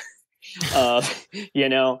water,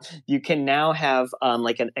 you can now have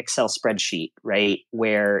an Excel spreadsheet, right?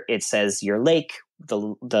 Where it says your lake,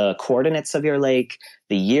 the coordinates of your lake,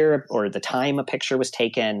 the year or the time a picture was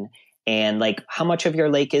taken, and how much of your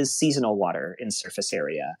lake is seasonal water in surface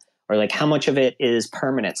area, or how much of it is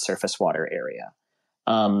permanent surface water area.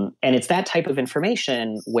 And it's that type of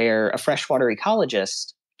information where a freshwater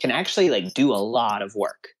ecologist can actually like do a lot of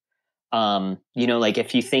work. Like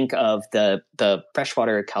if you think of the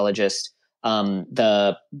freshwater ecologist,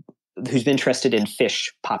 who's been interested in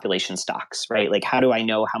fish population stocks, right? Like, how do I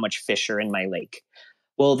know how much fish are in my lake?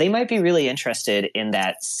 Well, they might be really interested in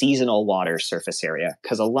that seasonal water surface area,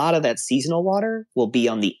 because a lot of that seasonal water will be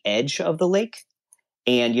on the edge of the lake.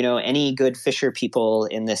 And, any good fisher people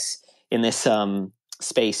in this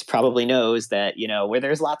space probably knows that, where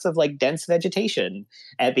there's lots of like dense vegetation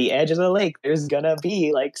at the edge of the lake, there's gonna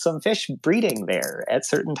be like some fish breeding there at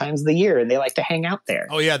certain times of the year, and they like to hang out there.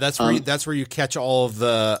 Oh yeah, that's where you catch all of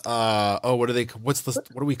the what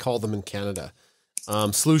do we call them in Canada?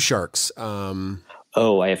 Slough sharks.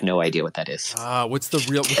 I have no idea what that is. What's the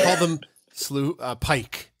real? We call them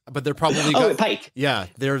pike, but they're probably pike. Yeah,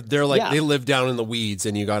 they're like they live down in the weeds,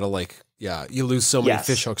 and you gotta you lose so many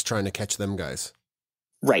fish hooks trying to catch them guys.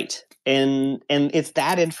 Right. And it's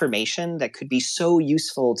that information that could be so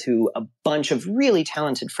useful to a bunch of really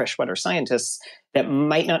talented freshwater scientists that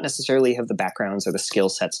might not necessarily have the backgrounds or the skill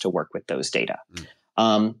sets to work with those data.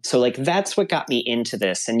 So like that's what got me into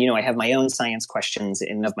this. And, I have my own science questions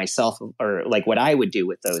in of myself, or like what I would do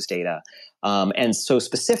with those data. And so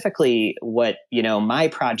specifically what, my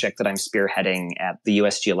project that I'm spearheading at the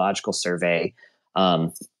U.S. Geological Survey,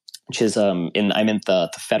 which is I'm in the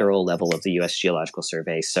federal level of the U.S. Geological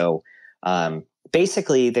Survey. So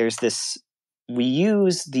basically we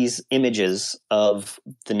use these images of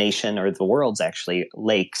the nation, or the world's actually,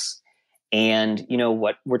 lakes. And,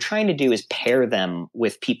 what we're trying to do is pair them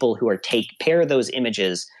with people who pair those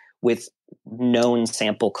images with known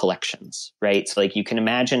sample collections, right? So like you can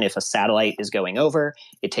imagine if a satellite is going over,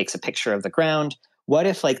 it takes a picture of the ground. What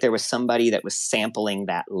if like there was somebody that was sampling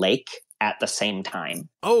that lake at the same time?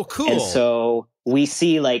 Oh, cool. And so we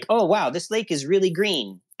see like, oh, wow, this lake is really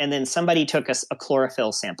green. And then somebody took a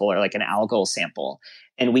chlorophyll sample or like an algal sample,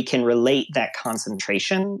 and we can relate that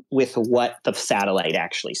concentration with what the satellite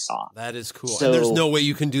actually saw. That is cool. So, and there's no way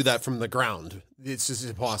you can do that from the ground. It's just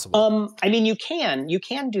impossible. I mean, you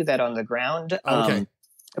can do that on the ground. Okay.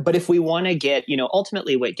 But if we want to get,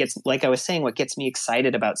 ultimately what gets me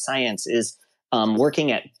excited about science is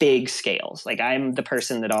working at big scales. Like I'm the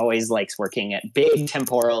person that always likes working at big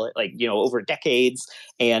temporal, like, over decades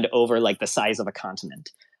and over like the size of a continent.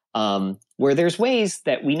 Where there's ways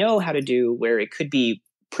that we know how to do where it could be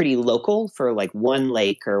pretty local for like one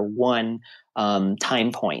lake or one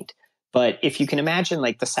time point. But if you can imagine,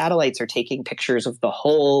 like the satellites are taking pictures of the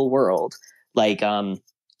whole world, like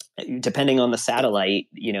depending on the satellite,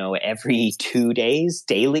 every 2 days,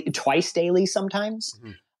 twice daily sometimes.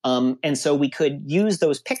 Mm-hmm. And so we could use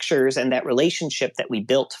those pictures and that relationship that we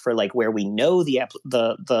built for like where we know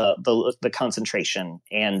the concentration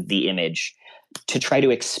and the image to try to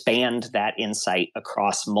expand that insight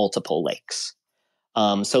across multiple lakes.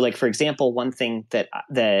 So like, for example, one thing that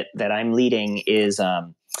I'm leading is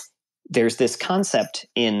there's this concept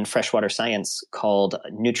in freshwater science called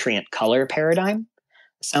nutrient color paradigm.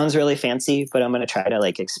 Sounds really fancy, but I'm going to try to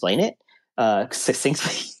like explain it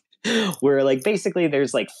succinctly. Where like basically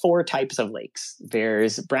there's like 4 types of lakes.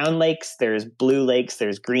 There's brown lakes, there's blue lakes,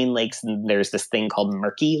 there's green lakes, and there's this thing called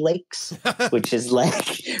murky lakes, which is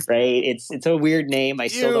like, right? It's a weird name. I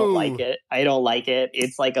still don't like it. I don't like it.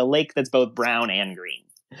 It's like a lake that's both brown and green,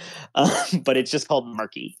 but it's just called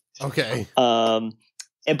murky. Okay.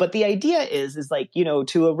 But the idea is like,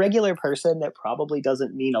 to a regular person that probably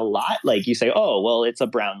doesn't mean a lot. Like you say, oh, well, it's a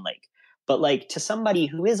brown lake. But like to somebody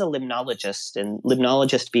who is a limnologist, and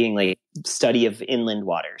limnologist being like study of inland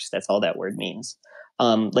waters, that's all that word means.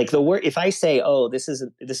 Like the word, if I say, oh, this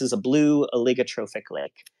is a blue oligotrophic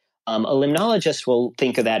lake, a limnologist will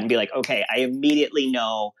think of that and be like, okay, I immediately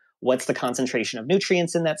know what's the concentration of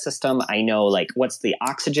nutrients in that system. I know like what's the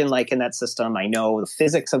oxygen like in that system. I know the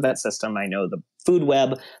physics of that system. I know the food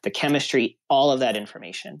web, the chemistry, all of that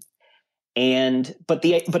information.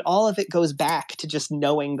 But all of it goes back to just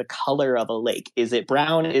knowing the color of a lake. Is it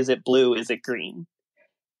brown? Is it blue? Is it green?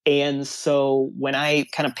 And so when I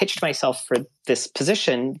kind of pitched myself for this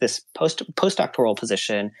position, this postdoctoral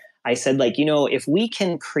position, I said like, if we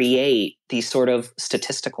can create these sort of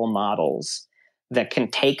statistical models that can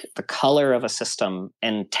take the color of a system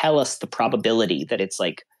and tell us the probability that it's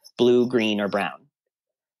like blue, green, or brown,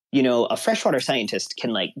 a freshwater scientist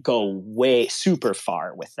can like go way super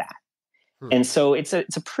far with that. And so it's a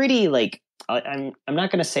pretty like, I'm not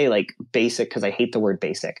going to say like basic because I hate the word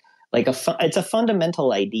basic. Like it's a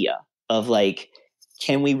fundamental idea of like,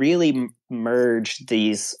 can we really merge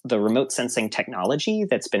the remote sensing technology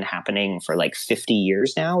that's been happening for like 50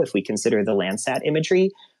 years now, if we consider the Landsat imagery,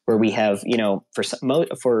 where we have,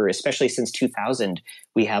 for especially since 2000,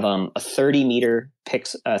 we have a 30-meter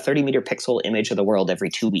pixel image of the world every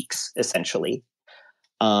 2 weeks, essentially.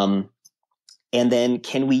 And then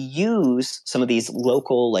can we use some of these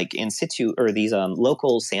local, like in situ, or these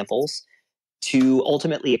local samples to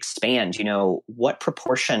ultimately expand, what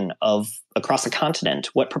proportion of across a continent,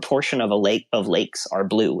 what proportion of lakes are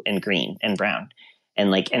blue and green and brown,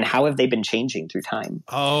 and how have they been changing through time?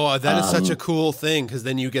 Oh, that is such a cool thing, because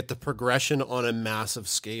then you get the progression on a massive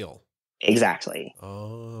scale. Exactly.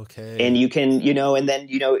 Oh, okay. And you can, and then,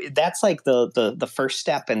 that's like the first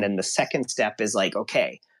step. And then the second step is like,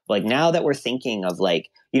 okay, like now that we're thinking of like,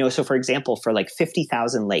 so for example, for like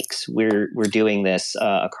 50,000 lakes, we're doing this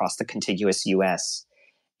across the contiguous US.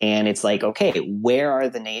 And it's like, okay, where are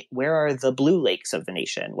the blue lakes of the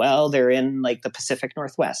nation? Well, they're in like the Pacific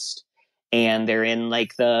Northwest, and they're in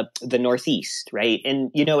like the Northeast, right?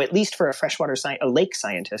 And, at least for a lake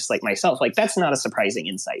scientist like myself, like that's not a surprising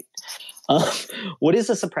insight. What is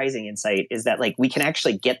a surprising insight is that like we can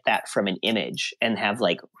actually get that from an image and have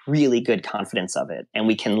like really good confidence of it. And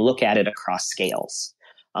we can look at it across scales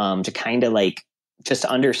to kind of like just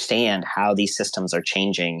understand how these systems are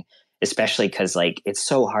changing, especially because like it's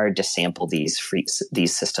so hard to sample these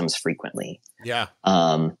systems frequently. Yeah.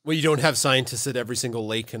 Well, you don't have scientists at every single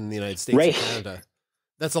lake in the United States right. and Canada.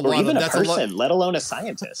 That's a or lot even of a person, let alone a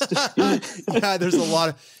scientist. Yeah, there's a lot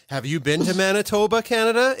of. Have you been to Manitoba,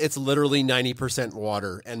 Canada? It's literally 90%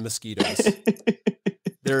 water and mosquitoes.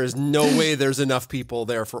 There is no way there's enough people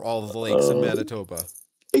there for all of the lakes in Manitoba.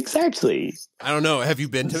 Exactly. I don't know. Have you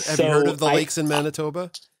heard of the lakes in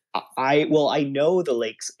Manitoba? I know the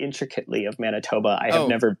lakes intricately of Manitoba. I have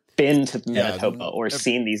never been to Manitoba or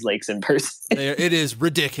seen these lakes in person. It is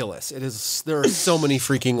ridiculous. There are so many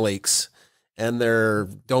freaking lakes. And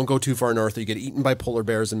don't go too far north or you get eaten by polar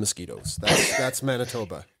bears and mosquitoes. That's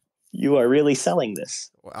Manitoba. You are really selling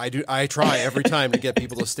this. I try every time to get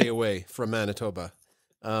people to stay away from Manitoba.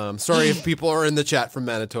 Sorry if people are in the chat from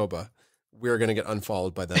Manitoba. We're going to get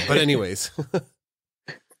unfollowed by them. But anyways.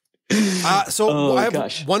 I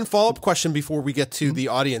have one follow-up question before we get to the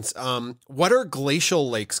audience. What are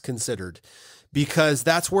glacial lakes considered? Because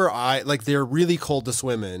that's where they're really cold to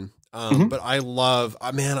swim in. But I love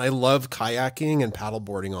kayaking and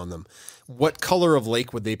paddleboarding on them. What color of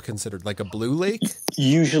lake would they be considered? Like a blue lake?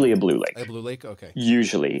 Usually a blue lake. A blue lake? Okay.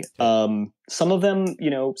 Usually. Some of them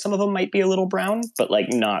might be a little brown, but like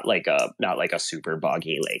not like a super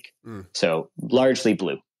boggy lake. So largely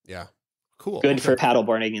blue. Yeah. Cool. Good for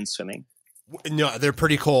paddleboarding and swimming. No, they're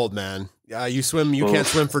pretty cold, man. You can't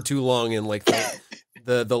swim for too long in like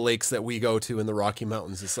the lakes that we go to in the Rocky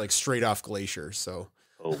Mountains. It's like straight off glaciers. So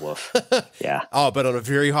oh, woof. Yeah. But on a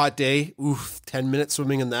very hot day, 10 minutes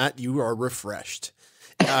swimming in that, you are refreshed.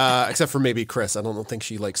 Except for maybe Chris. I don't think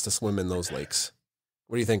she likes to swim in those lakes.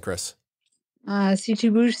 What do you think, Chris? Si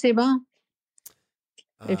tu bouges, c'est bon.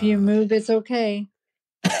 If you move, it's okay.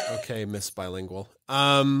 Okay, Miss Bilingual.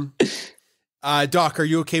 Doc, are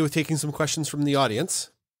you okay with taking some questions from the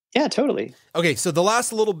audience? Yeah, totally. Okay, so the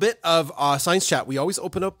last little bit of Science Chat, we always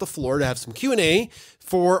open up the floor to have some Q&A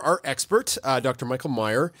for our expert, Dr. Michael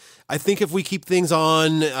Meyer. I think if we keep things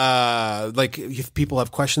on, if people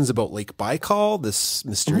have questions about Lake Baikal, this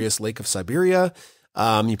mysterious lake of Siberia,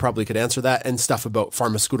 you probably could answer that, and stuff about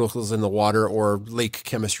pharmaceuticals in the water or lake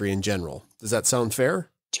chemistry in general. Does that sound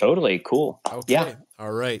fair? Totally. Cool. Okay. Yeah.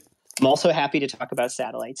 All right. I'm also happy to talk about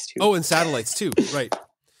satellites too. Oh, and satellites too. Right.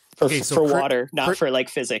 For water, not for like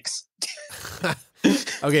physics.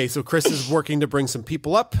 Okay, so Chris is working to bring some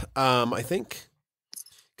people up, I think,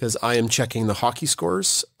 because I am checking the hockey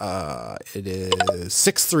scores. It is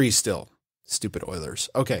 6-3 still. Stupid Oilers.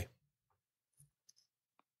 Okay.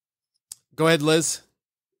 Go ahead, Liz.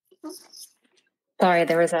 Sorry,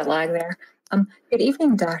 there was that lag there. Good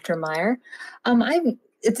evening, Dr. Meyer.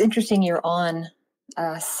 It's interesting you're on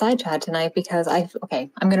SciChat tonight because I'm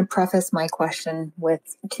going to preface my question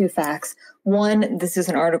with two facts. One, this is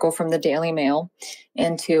an article from the Daily Mail,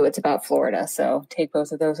 and two, it's about Florida. So take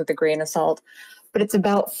both of those with a grain of salt. But it's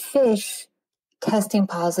about fish testing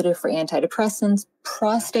positive for antidepressants,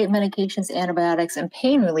 prostate medications, antibiotics, and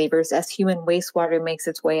pain relievers as human wastewater makes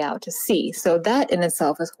its way out to sea. So that in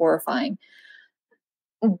itself is horrifying.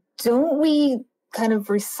 Don't we kind of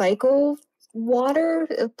recycle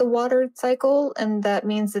the water cycle, and that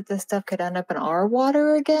means that this stuff could end up in our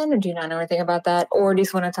water again? Or do you not know anything about that? Or do you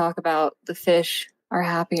just want to talk about the fish are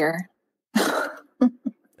happier?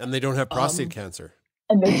 And they don't have prostate cancer.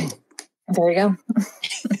 And there you go.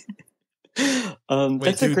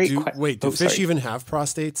 That's a great question. Wait, do fish even have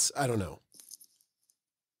prostates? I don't know.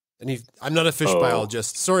 I'm not a fish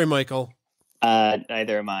biologist. Sorry, Michael.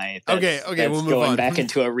 Neither am I. Okay, we'll move going on. back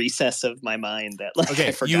into a recess of my mind that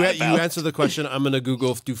I forgot you about. answer the question. I'm going to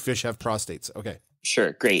Google, do fish have prostates? Okay.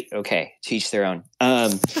 Sure, great. Okay, to each their own.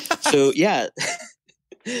 So yeah,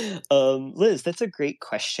 Liz, that's a great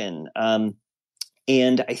question.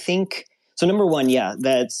 And I think so. Number one,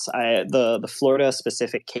 that's the Florida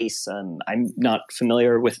specific case. I'm not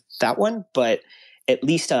familiar with that one, but at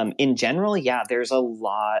least in general, there's a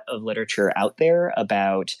lot of literature out there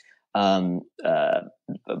about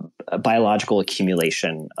biological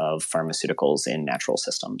accumulation of pharmaceuticals in natural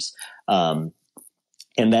systems. And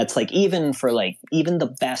that's even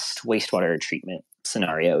the best wastewater treatment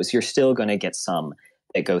scenarios, you're still going to get some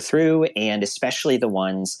that go through, and especially the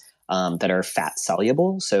ones that are fat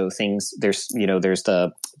soluble. So there's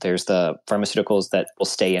the pharmaceuticals that will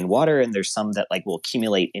stay in water, and there's some that will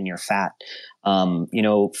accumulate in your fat.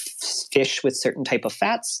 Fish with certain type of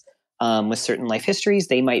fats, with certain life histories,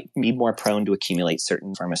 they might be more prone to accumulate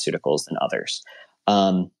certain pharmaceuticals than others.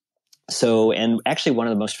 And actually one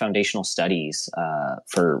of the most foundational studies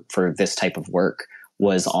for this type of work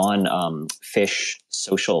was on fish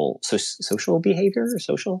social behavior,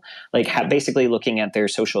 basically looking at their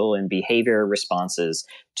social and behavior responses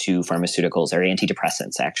to pharmaceuticals or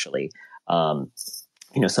antidepressants, actually. Some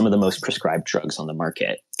of the most prescribed drugs on the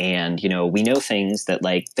market. And, we know things that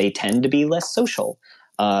they tend to be less social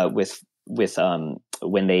with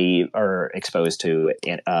when they are exposed to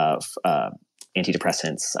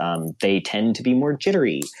antidepressants. They tend to be more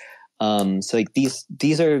jittery. So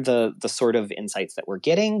these are the sort of insights that we're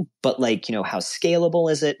getting, but how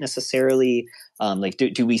scalable is it necessarily?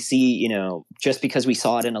 Do we see, just because we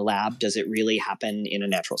saw it in a lab, does it really happen in a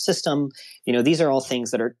natural system? These are all things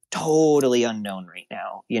that are totally unknown right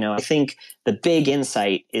now. I think the big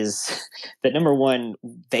insight is that number one,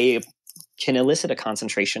 they can elicit a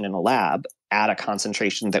concentration in a lab at a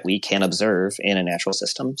concentration that we can observe in a natural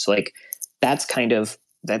system. So that's kind of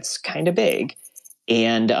big.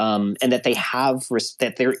 And that they have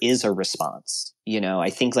that there is a response. I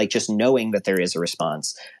think just knowing that there is a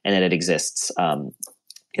response and that it exists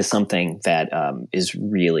is something that is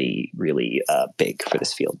really, really big for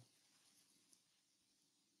this field.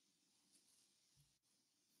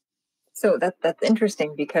 So that's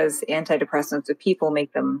interesting, because antidepressants with people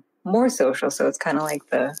make them more social. So it's kind of like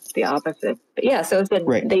the opposite. But yeah, so it's been,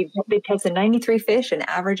 right. They tested 93 fish, an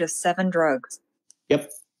average of 7 drugs.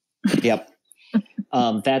 Yep.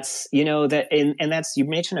 That's, and that's, you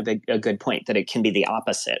mentioned a good point, that it can be the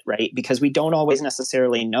opposite, right? Because we don't always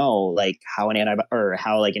necessarily know how an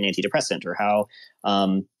antidepressant or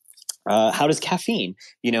how does caffeine,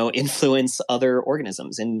 influence other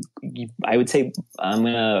organisms. And I would say, I'm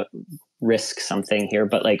going to risk something here,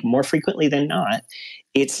 but more frequently than not,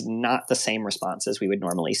 it's not the same response as we would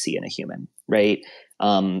normally see in a human, right?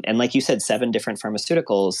 And like you said, 7 different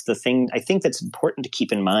pharmaceuticals. The thing I think that's important to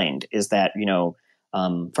keep in mind is that,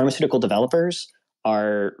 pharmaceutical developers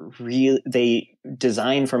they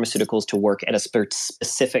design pharmaceuticals to work at a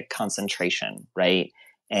specific concentration, right?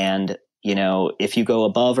 And, if you go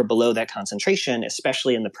above or below that concentration,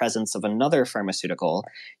 especially in the presence of another pharmaceutical,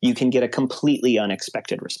 you can get a completely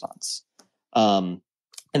unexpected response.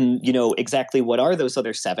 And exactly what are those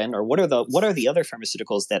other 7, or what are the other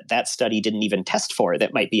pharmaceuticals that study didn't even test for,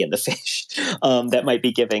 that might be in the fish, that might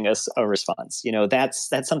be giving us a response?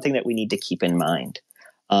 That's something that we need to keep in mind.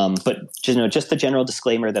 But just the general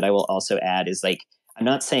disclaimer that I will also add is I'm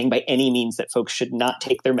not saying by any means that folks should not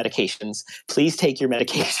take their medications. Please take your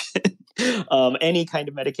medication, any kind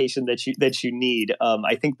of medication that you need.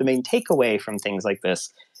 I think the main takeaway from things like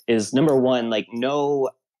this is, number one,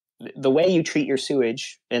 the way you treat your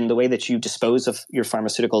sewage and the way that you dispose of your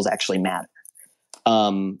pharmaceuticals actually matter.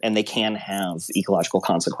 And they can have ecological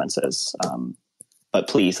consequences. But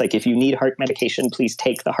please, if you need heart medication, please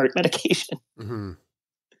take the heart medication. Mm-hmm.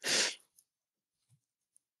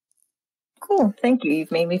 Cool. Thank you.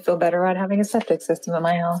 You've made me feel better about having a septic system in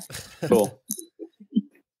my house. Cool.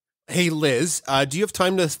 Hey, Liz, do you have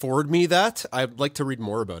time to forward me that? I'd like to read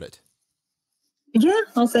more about it. Yeah,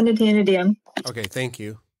 I'll send it to you in a DM. Okay, thank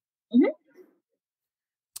you. Mm-hmm.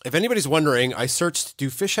 If anybody's wondering, I searched, do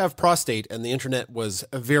fish have prostate? And the internet was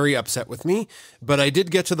very upset with me, but I did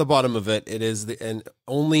get to the bottom of it. It is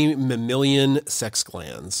only mammalian sex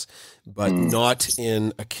glands, but not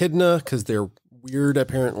in echidna, because they're weird,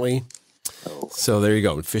 apparently. Oh. So there you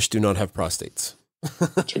go. Fish do not have prostates.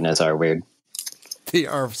 Echidnas are weird. They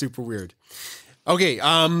are super weird. Okay.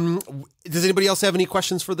 Does anybody else have any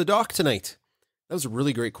questions for the doc tonight? That was a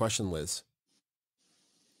really great question, Liz.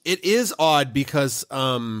 It is odd because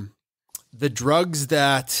the drugs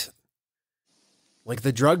that like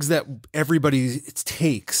the drugs that everybody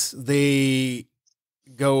takes, they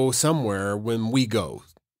go somewhere when we go,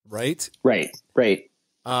 right? Right.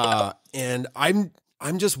 And I'm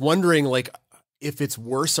just wondering, like, if it's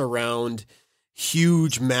worse around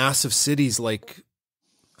huge, massive cities, like,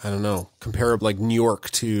 I don't know, comparable like New York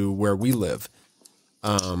to where we live,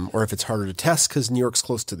 or if it's harder to test because New York's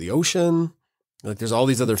close to the ocean. Like, there's all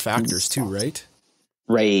these other factors too, right?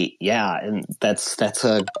 Right. Yeah. And that's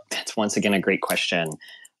once again a great question.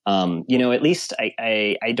 At least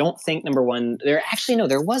I don't think, number one,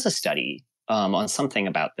 there was a study on something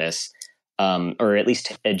about this, or at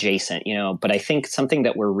least adjacent, but I think something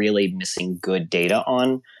that we're really missing good data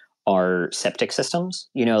on are septic systems.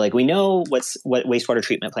 Like, we know what wastewater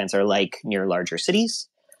treatment plants are like near larger cities,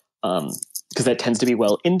 because that tends to be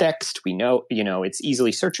well indexed. We know, it's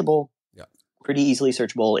easily searchable. Yeah. Pretty easily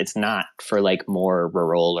searchable. It's not for like more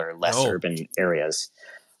rural or less urban areas.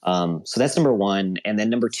 So that's number one. And then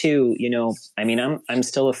number two, I'm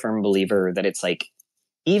still a firm believer that it's like,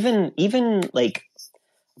 even like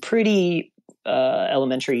pretty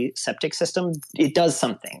elementary septic system, it does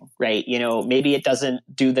something, right? Maybe it doesn't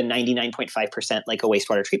do the 99.5% like a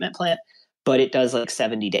wastewater treatment plant, but it does like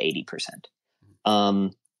 70 to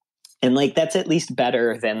 80%. And like, that's at least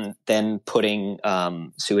better than putting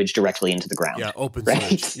sewage directly into the ground. Yeah, open right?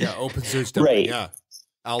 sewage. Yeah, open sewage dumping. Right. Yeah,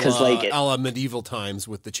 a la medieval times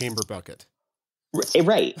with the chamber bucket.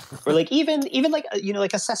 Right. Or like even like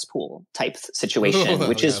like a cesspool type situation,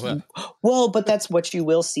 which is but that's what you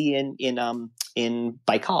will see in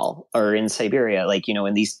Baikal or in Siberia, like,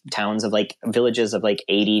 in these towns of like villages of like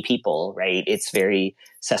 80 people, right? It's very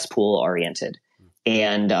cesspool oriented.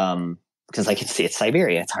 And because like it's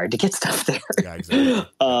Siberia, it's hard to get stuff there. Yeah, exactly.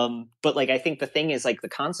 But like, I think the thing is, like, the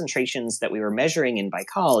concentrations that we were measuring in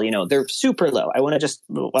Baikal, they're super low. I want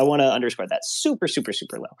to underscore that, super, super,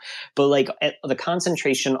 super low. But like, the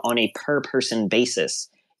concentration on a per person basis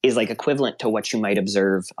is like equivalent to what you might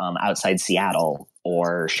observe outside Seattle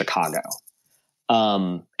or Chicago.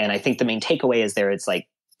 And I think the main takeaway is it's like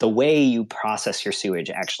the way you process your sewage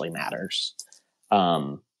actually matters.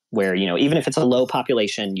 Where, even if it's a low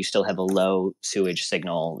population, you still have a low sewage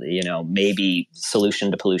signal. Maybe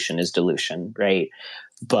solution to pollution is dilution, right?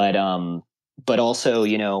 But also,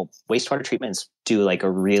 wastewater treatments do like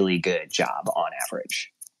a really good job on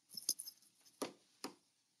average.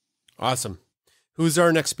 Awesome. Who's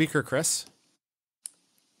our next speaker, Chris?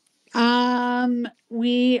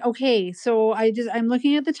 So I'm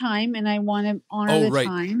looking at the time and I want to honor the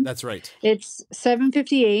time. That's right. It's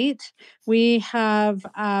 7:58. We have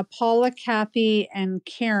Paula, Kathy, and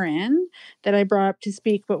Karen that I brought up to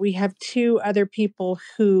speak, but we have two other people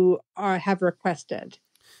who have requested.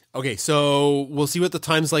 Okay, so we'll see what the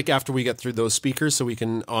time's like after we get through those speakers so we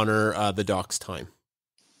can honor the doc's time.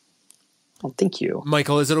 Well, thank you.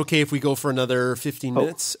 Michael, is it okay if we go for another 15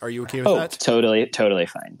 minutes? Are you okay with that? Totally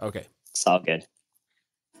fine. Okay. It's all good.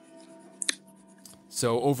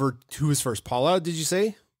 So over who is first? Paula, did you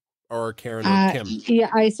say? Or Karen or Kim? Yeah,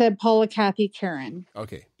 I said Paula, Kathy, Karen.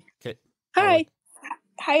 Okay. Hi.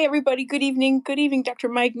 Hi, everybody. Good evening. Good evening, Dr.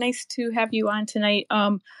 Mike. Nice to have you on tonight.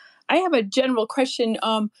 I have a general question.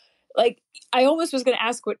 I almost was going to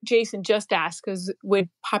ask what Jason just asked, because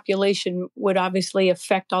population would obviously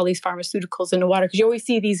affect all these pharmaceuticals in the water, because you always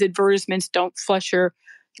see these advertisements, don't flush your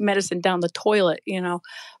medicine down the toilet,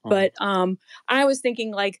 But I was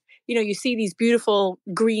thinking, like, you see these beautiful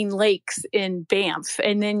green lakes in Banff,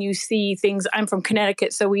 and then you see things. I'm from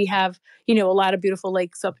Connecticut, so we have, a lot of beautiful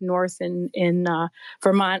lakes up north in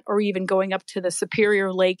Vermont, or even going up to the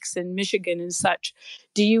Superior Lakes in Michigan and such.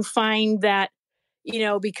 Do you find that,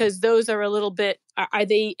 because those are a little bit, are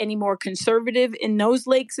they any more conservative in those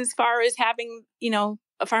lakes as far as having,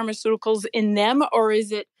 pharmaceuticals in them, or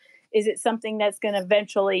is it something that's going to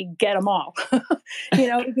eventually get them all?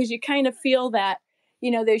 Because you kind of feel that,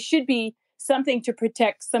 there should be something to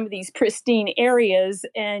protect some of these pristine areas,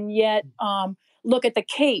 and yet look at the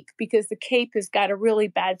Cape, because the Cape has got a really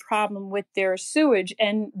bad problem with their sewage,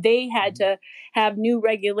 and they had to have new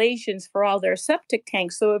regulations for all their septic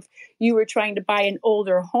tanks. So if you were trying to buy an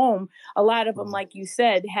older home, a lot of them, like you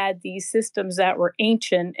said, had these systems that were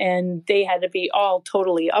ancient, and they had to be all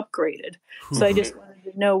totally upgraded. So I just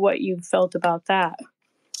wanted to know what you felt about that.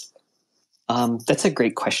 That's a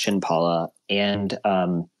great question, Paula. And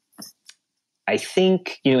I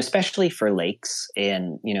think, especially for lakes,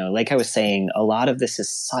 and, like I was saying, a lot of this is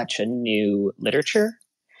such a new literature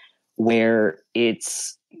where we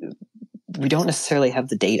don't necessarily have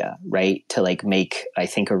the data, right, to like make, I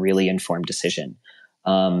think, a really informed decision.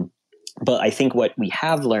 But I think what we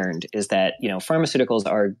have learned is that, pharmaceuticals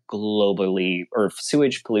are globally, or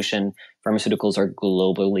sewage pollution, pharmaceuticals are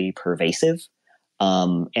globally pervasive.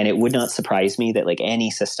 And it would not surprise me that like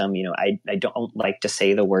any system, I don't like to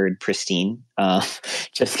say the word pristine,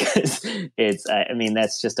 just because it's,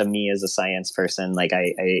 that's just me as a science person. Like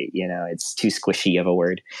it's too squishy of a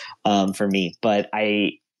word, for me, but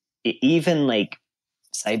even like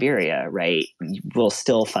Siberia, right, we'll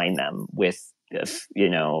still find them with,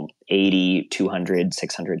 80, 200,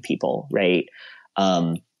 600 people, right?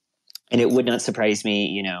 And it would not surprise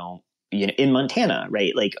me, in Montana,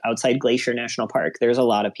 right? Like outside Glacier National Park, there's a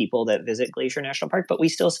lot of people that visit Glacier National Park, but we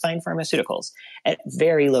still find pharmaceuticals at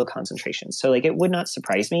very low concentrations. So like, it would not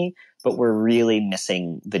surprise me, but we're really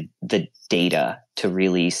missing the data to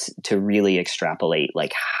really extrapolate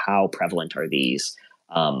like how prevalent are these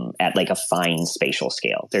at like a fine spatial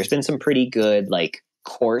scale. There's been some pretty good like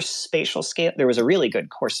coarse spatial scale. There was a really good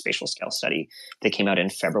coarse spatial scale study that came out in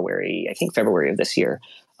February of this year.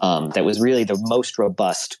 That was really the most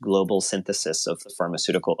robust global synthesis of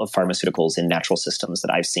pharmaceuticals in natural systems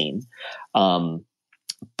that I've seen.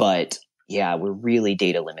 But yeah, we're really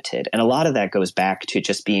data limited. And a lot of that goes back to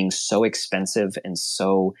just being so expensive and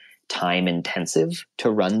so time intensive to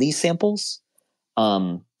run these samples.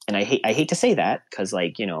 And I hate to say that because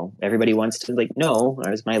like, everybody wants to like, no,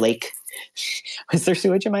 is my lake, is there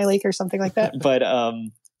sewage in my lake or something like that? But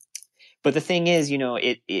the thing is,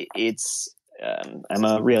 it's, I'm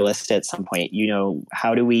a realist at some point,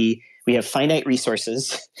 how do we have finite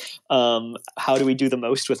resources. How do we do the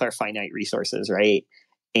most with our finite resources? Right.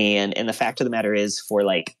 And the fact of the matter is for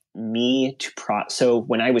like me to so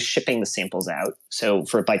when I was shipping the samples out, so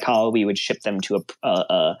for Baikal, we would ship them to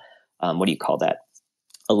a what do you call that?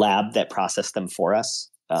 A lab that processed them for us.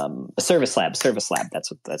 A service lab.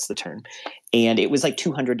 That's the term. And it was like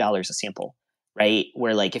 $200 a sample. Right.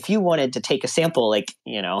 Where like, if you wanted to take a sample, like,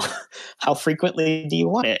 how frequently do you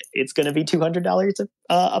want it? It's going to be $200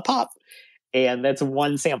 a pop. And that's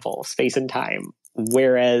one sample, space and time.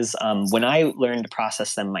 Whereas when I learned to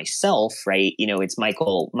process them myself, right, it's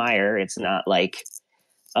Meyer. It's not like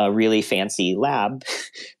a really fancy lab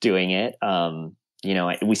doing it.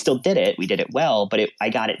 We still did it. We did it well, but I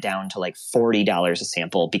got it down to like $40 a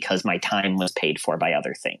sample because my time was paid for by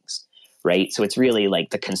other things. Right. So it's really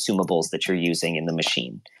like the consumables that you're using in the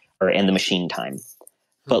machine or in the machine time.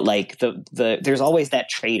 But like there's always that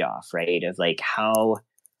trade-off, right? Of like, how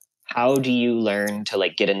do you learn to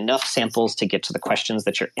like get enough samples to get to the questions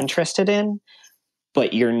that you're interested in,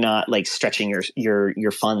 but you're not like stretching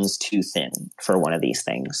your funds too thin for one of these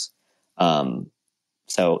things.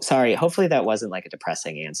 So sorry, hopefully that wasn't like a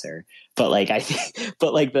depressing answer, but like,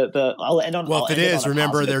 I'll end on, well, if it is,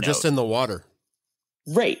 remember they're just in the water.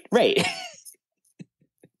 Right.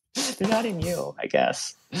 They're not in you, I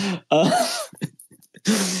guess.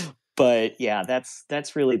 But yeah,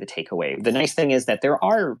 that's really the takeaway. The nice thing is that there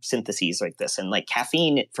are syntheses like this, and like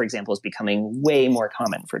caffeine, for example, is becoming way more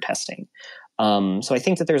common for testing. So I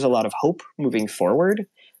think that there's a lot of hope moving forward,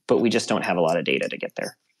 but we just don't have a lot of data to get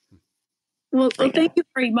there. Well, thank you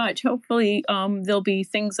very much. Hopefully, there'll be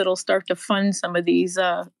things that'll start to fund some of these,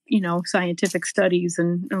 scientific studies,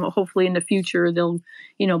 and hopefully in the future they'll,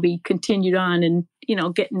 be continued on and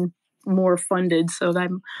getting more funded. So that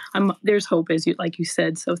there's hope, like you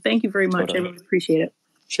said. So thank you very much. Totally. I really appreciate it.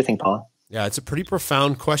 Sure thing, Paula. Yeah, it's a pretty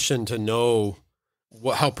profound question to know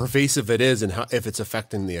how pervasive it is and if it's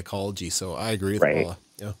affecting the ecology. So I agree with Paula.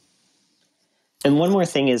 Yeah. And one more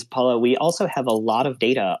thing is, Paula, we also have a lot of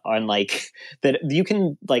data on like that you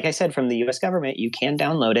can, like I said, from the US government, you can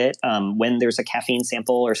download it when there's a caffeine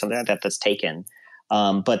sample or something like that that's taken.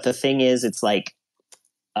 But the thing is, it's like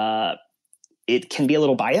it can be a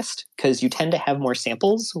little biased because you tend to have more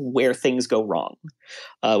samples where things go wrong.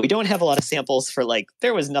 We don't have a lot of samples for like,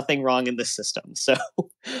 there was nothing wrong in this system. So,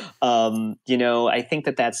 I think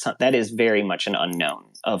that is very much an unknown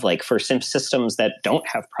of like for systems that don't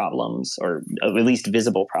have problems or at least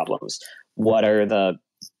visible problems, what are the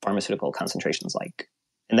pharmaceutical concentrations like?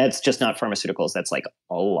 And that's just not pharmaceuticals. That's like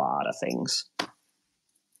a lot of things.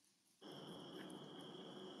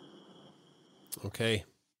 Okay.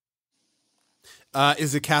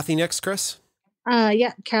 Is it Kathy next, Chris?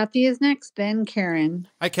 Yeah, Kathy is next, then Karen.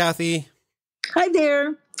 Hi, Kathy. Hi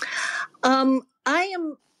there.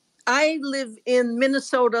 I live in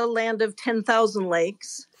Minnesota, land of 10,000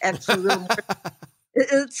 lakes. Actually,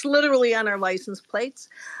 it's literally on our license plates.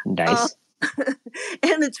 Nice.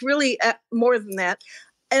 And it's really more than that.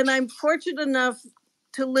 And I'm fortunate enough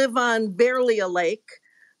to live on barely a lake.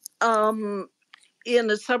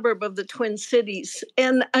 In a suburb of the Twin Cities.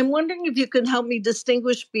 And I'm wondering if you can help me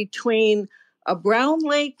distinguish between a brown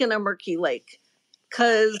lake and a murky lake.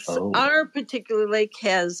 Because our particular lake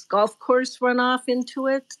has golf course runoff into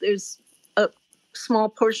it. There's a small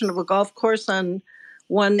portion of a golf course on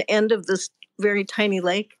one end of this very tiny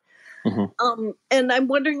lake. And I'm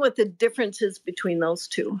wondering what the difference is between those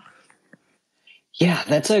two. Yeah,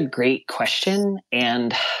 that's a great question.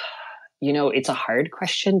 And, it's a hard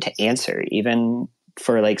question to answer, even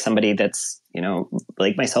for like somebody that's,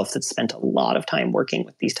 like myself, that's spent a lot of time working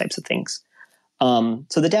with these types of things.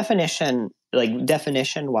 So the definition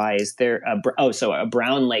wise, a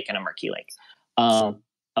brown lake and a murky lake.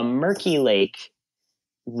 A murky lake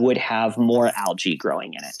would have more algae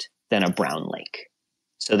growing in it than a brown lake.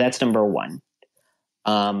 So that's number one.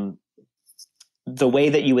 The way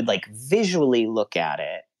that you would like visually look at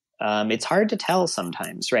it, it's hard to tell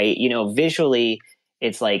sometimes, right? Visually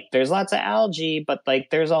it's like there's lots of algae, but like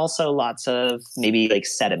there's also lots of maybe like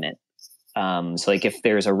sediment. So like if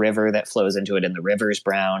there's a river that flows into it and the river's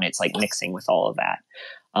brown, it's like mixing with all of that.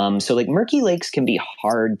 So like murky lakes can be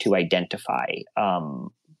hard to identify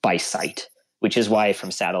by sight, which is why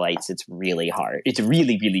from satellites it's really hard. It's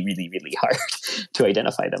really, really, really, really hard to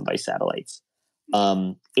identify them by satellites.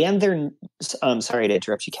 And they're sorry to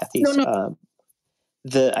interrupt you, Kathy. No.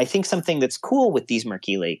 I think something that's cool with these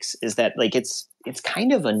murky lakes is that like it's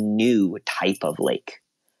kind of a new type of lake.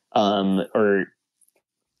 Or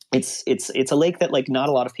it's a lake that like not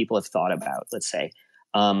a lot of people have thought about, let's say,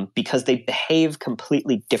 because they behave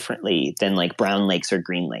completely differently than like brown lakes or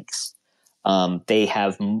green lakes. They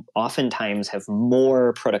oftentimes have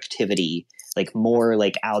more productivity, like more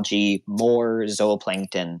like algae, more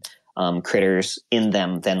zooplankton critters in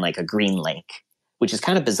them than like a green lake, which is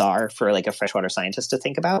kind of bizarre for like a freshwater scientist to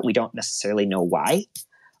think about. We don't necessarily know why.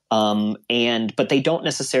 But they don't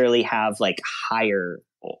necessarily have like higher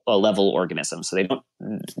level organisms. So they don't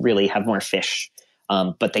really have more fish,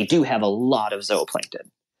 but they do have a lot of zooplankton.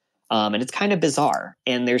 And it's kind of bizarre.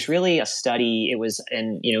 And there's really a study,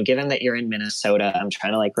 given that you're in Minnesota, I'm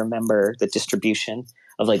trying to like remember the distribution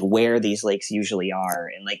of like where these lakes usually are.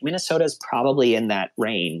 And like Minnesota is probably in that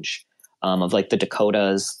range of like the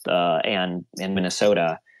Dakotas and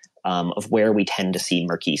Minnesota of where we tend to see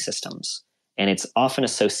murky systems. And it's often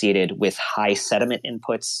associated with high sediment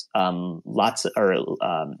inputs,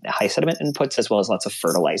 high sediment inputs as well as lots of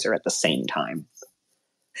fertilizer at the same time.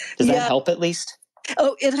 Does that help at least?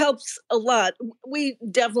 Oh, it helps a lot. We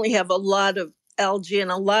definitely have a lot of algae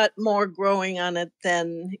and a lot more growing on it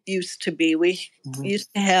than used to be. We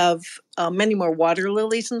used to have many more water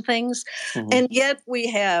lilies and things. And yet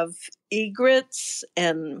we have egrets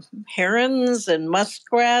and herons and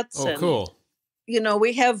muskrats. Oh, cool.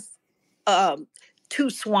 We have 2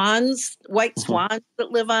 swans, white swans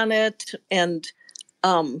that live on it, and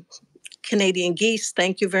Canadian geese.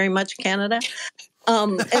 Thank you very much, Canada.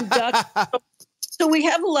 And ducks. So we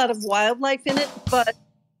have a lot of wildlife in it, but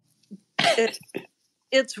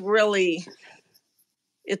it's really,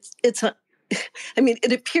 it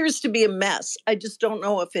appears to be a mess. I just don't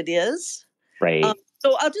know if it is. Right.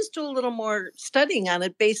 So I'll just do a little more studying on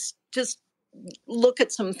it, just look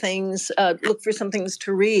at some things, look for some things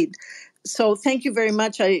to read. So thank you very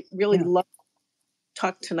much. I really love to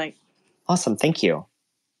talk tonight. Awesome. Thank you.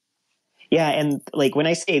 Yeah. And like when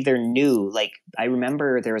I say they're new, like I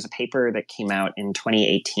remember there was a paper that came out in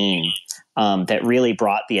 2018 that really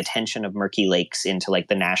brought the attention of murky lakes into like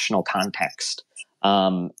the national context.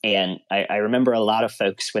 And I remember a lot of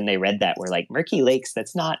folks when they read that were like, murky lakes,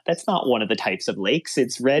 that's not one of the types of lakes.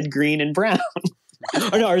 It's red, green, and brown.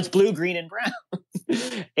 or it's blue, green, and brown.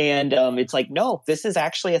 And it's like, no, this is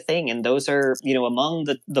actually a thing. And those are, among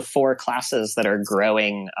the 4 classes that are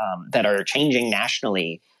growing, that are changing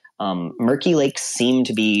nationally. Murky lakes seem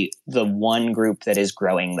to be the one group that is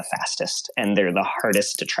growing the fastest, and they're the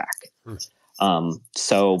hardest to track.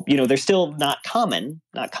 So, they're still not common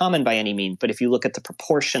by any means, but if you look at the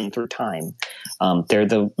proportion through time, they're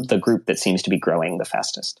the group that seems to be growing the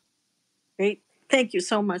fastest. Great. Thank you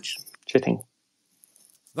so much. Sure thing.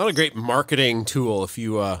 It's not a great marketing tool if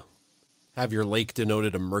you have your lake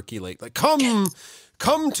denoted a murky lake. Like, come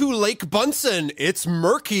to Lake Bunsen. It's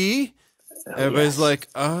murky. Everybody's like,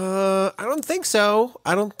 I don't think so.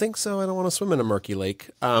 I don't want to swim in a murky lake.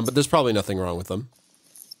 But there's probably nothing wrong with them.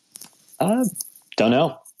 Don't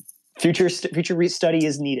know. Future study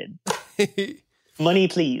is needed. Money,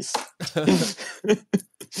 please.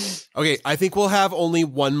 Okay, I think we'll have only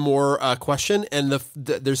one more question, and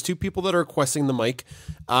there's 2 people that are requesting the mic.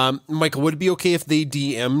 Michael, would it be okay if they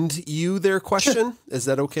DM'd you their question? Sure. Is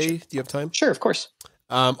that okay? Do you have time? Sure, of course.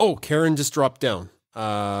 Karen just dropped down.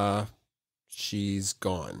 She's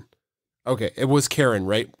gone. Okay, it was Karen,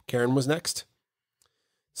 right? Karen was next.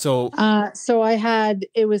 So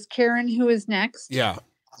it was Karen who was next. yeah,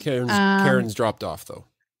 Karen's dropped off though.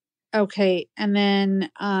 Okay, and then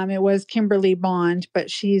it was Kimberly Bond, but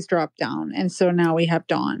she's dropped down, and so now we have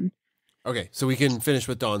Dawn. Okay, so we can finish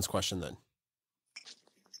with Dawn's question then.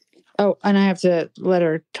 Oh, and I have to let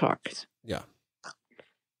her talk. Yeah.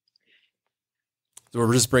 So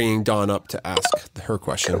we're just bringing Dawn up to ask her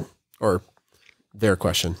question or their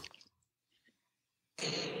question.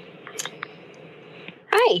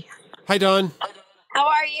 Hi. Hi, Dawn. How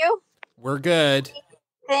are you? We're good.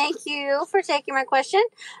 Thank you for taking my question.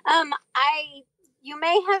 You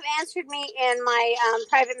may have answered me in my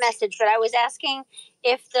private message, but I was asking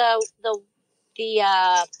if the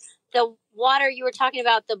water you were talking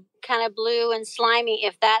about, the kind of blue and slimy,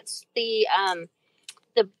 if that's the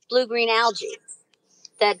blue-green algae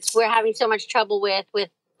that we're having so much trouble with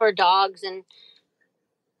for dogs and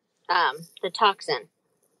the toxin.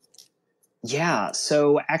 Yeah.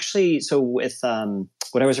 So actually, with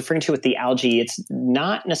what I was referring to with the algae, it's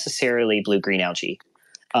not necessarily blue-green algae.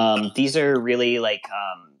 These are really like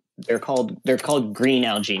they're called green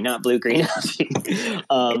algae, not blue-green algae.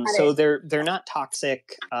 So they're not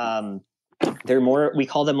toxic. They're more, we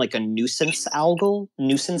call them like a nuisance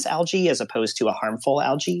algae as opposed to a harmful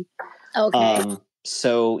algae. Okay.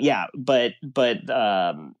 So yeah, but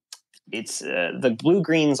it's the blue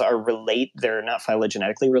greens are they're not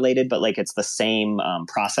phylogenetically related, but like it's the same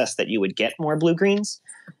process that you would get more blue greens,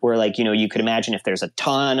 where like, you could imagine if there's a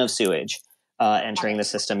ton of sewage entering the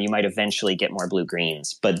system, you might eventually get more blue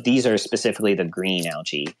greens. But these are specifically the green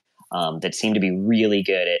algae that seem to be really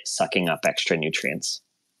good at sucking up extra nutrients.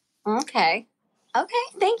 Okay.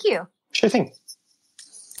 Thank you. Sure thing.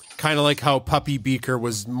 Kind of like how Puppy Beaker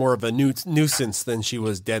was more of a nuisance than she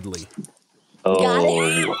was deadly. Oh.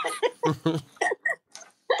 Got it.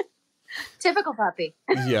 Typical puppy.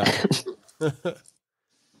 Yeah.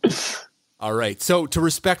 All right. So to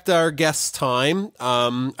respect our guests' time,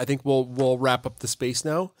 I think we'll wrap up the space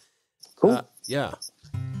now. Cool. Yeah.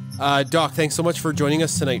 Doc, thanks so much for joining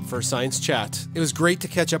us tonight for Science Chat. It was great to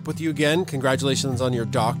catch up with you again. Congratulations on your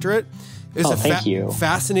doctorate. It was thank you.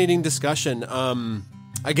 Fascinating discussion.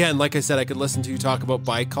 Again, like I said, I could listen to you talk about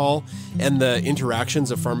Bicol and the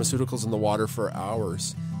interactions of pharmaceuticals in the water for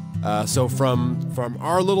hours. So from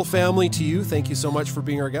our little family to you, thank you so much for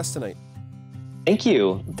being our guest tonight. Thank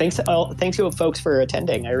you. Thanks to folks for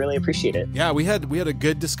attending. I really appreciate it. Yeah, we had a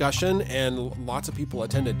good discussion and lots of people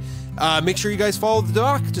attended. Make sure you guys follow the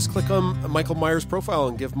doc. Just click on Michael Meyer's profile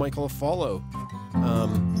and give Michael a follow.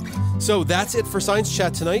 So that's it for Science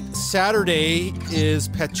Chat tonight. Saturday is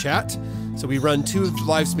Pet Chat. So we run 2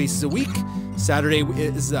 live spaces a week. Saturday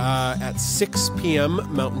is at 6 p.m.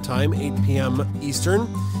 Mountain Time, 8 p.m. Eastern.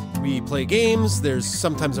 We play games, there's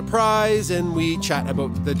sometimes a prize, and we chat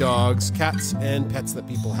about the dogs, cats, and pets that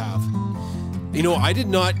people have.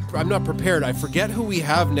 I'm not prepared. I forget who we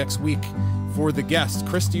have next week for the guest.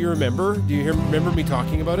 Chris, do you remember? Remember me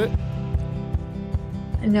talking about it?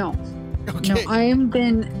 No. Okay. No, I have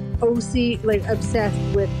been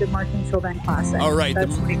obsessed with the Marching Show Band Classic. All right,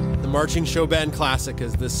 the Marching Show Band Classic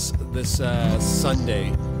is this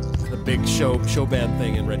Sunday. The big show band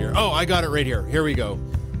thing in Red Deer. Oh, I got it right here. Here we go.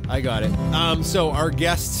 I got it. So our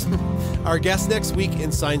guest next week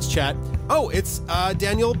in Science Chat. Oh, it's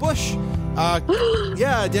Daniel Bush.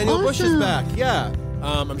 Yeah, Daniel Awesome. Bush is back. Yeah.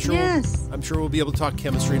 I'm sure. Yes. I'm sure we'll be able to talk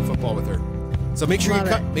chemistry and football with her. So make sure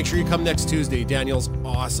you come next Tuesday. Daniel's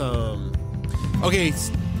awesome. Okay.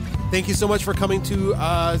 Thank you so much for coming to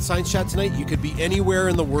Science Chat tonight. You could be anywhere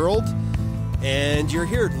in the world, and you're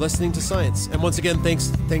here listening to science. And once again, thanks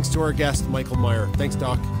to our guest, Michael Meyer. Thanks,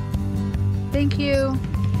 Doc. Thank you.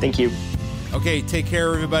 Thank you. Okay, take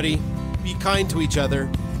care, everybody. Be kind to each other.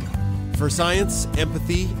 For science,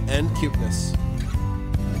 empathy, and cuteness.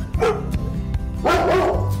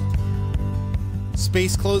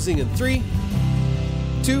 Space closing in 3,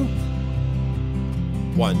 2,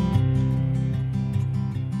 1.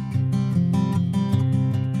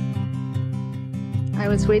 I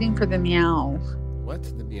was waiting for the meow. What?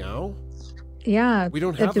 The meow? Yeah. We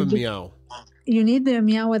don't have a meow. You need the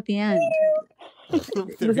meow at the end. Was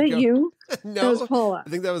that you? No. That was Paula. I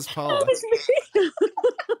think that was Paula.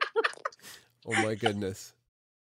 Oh my goodness.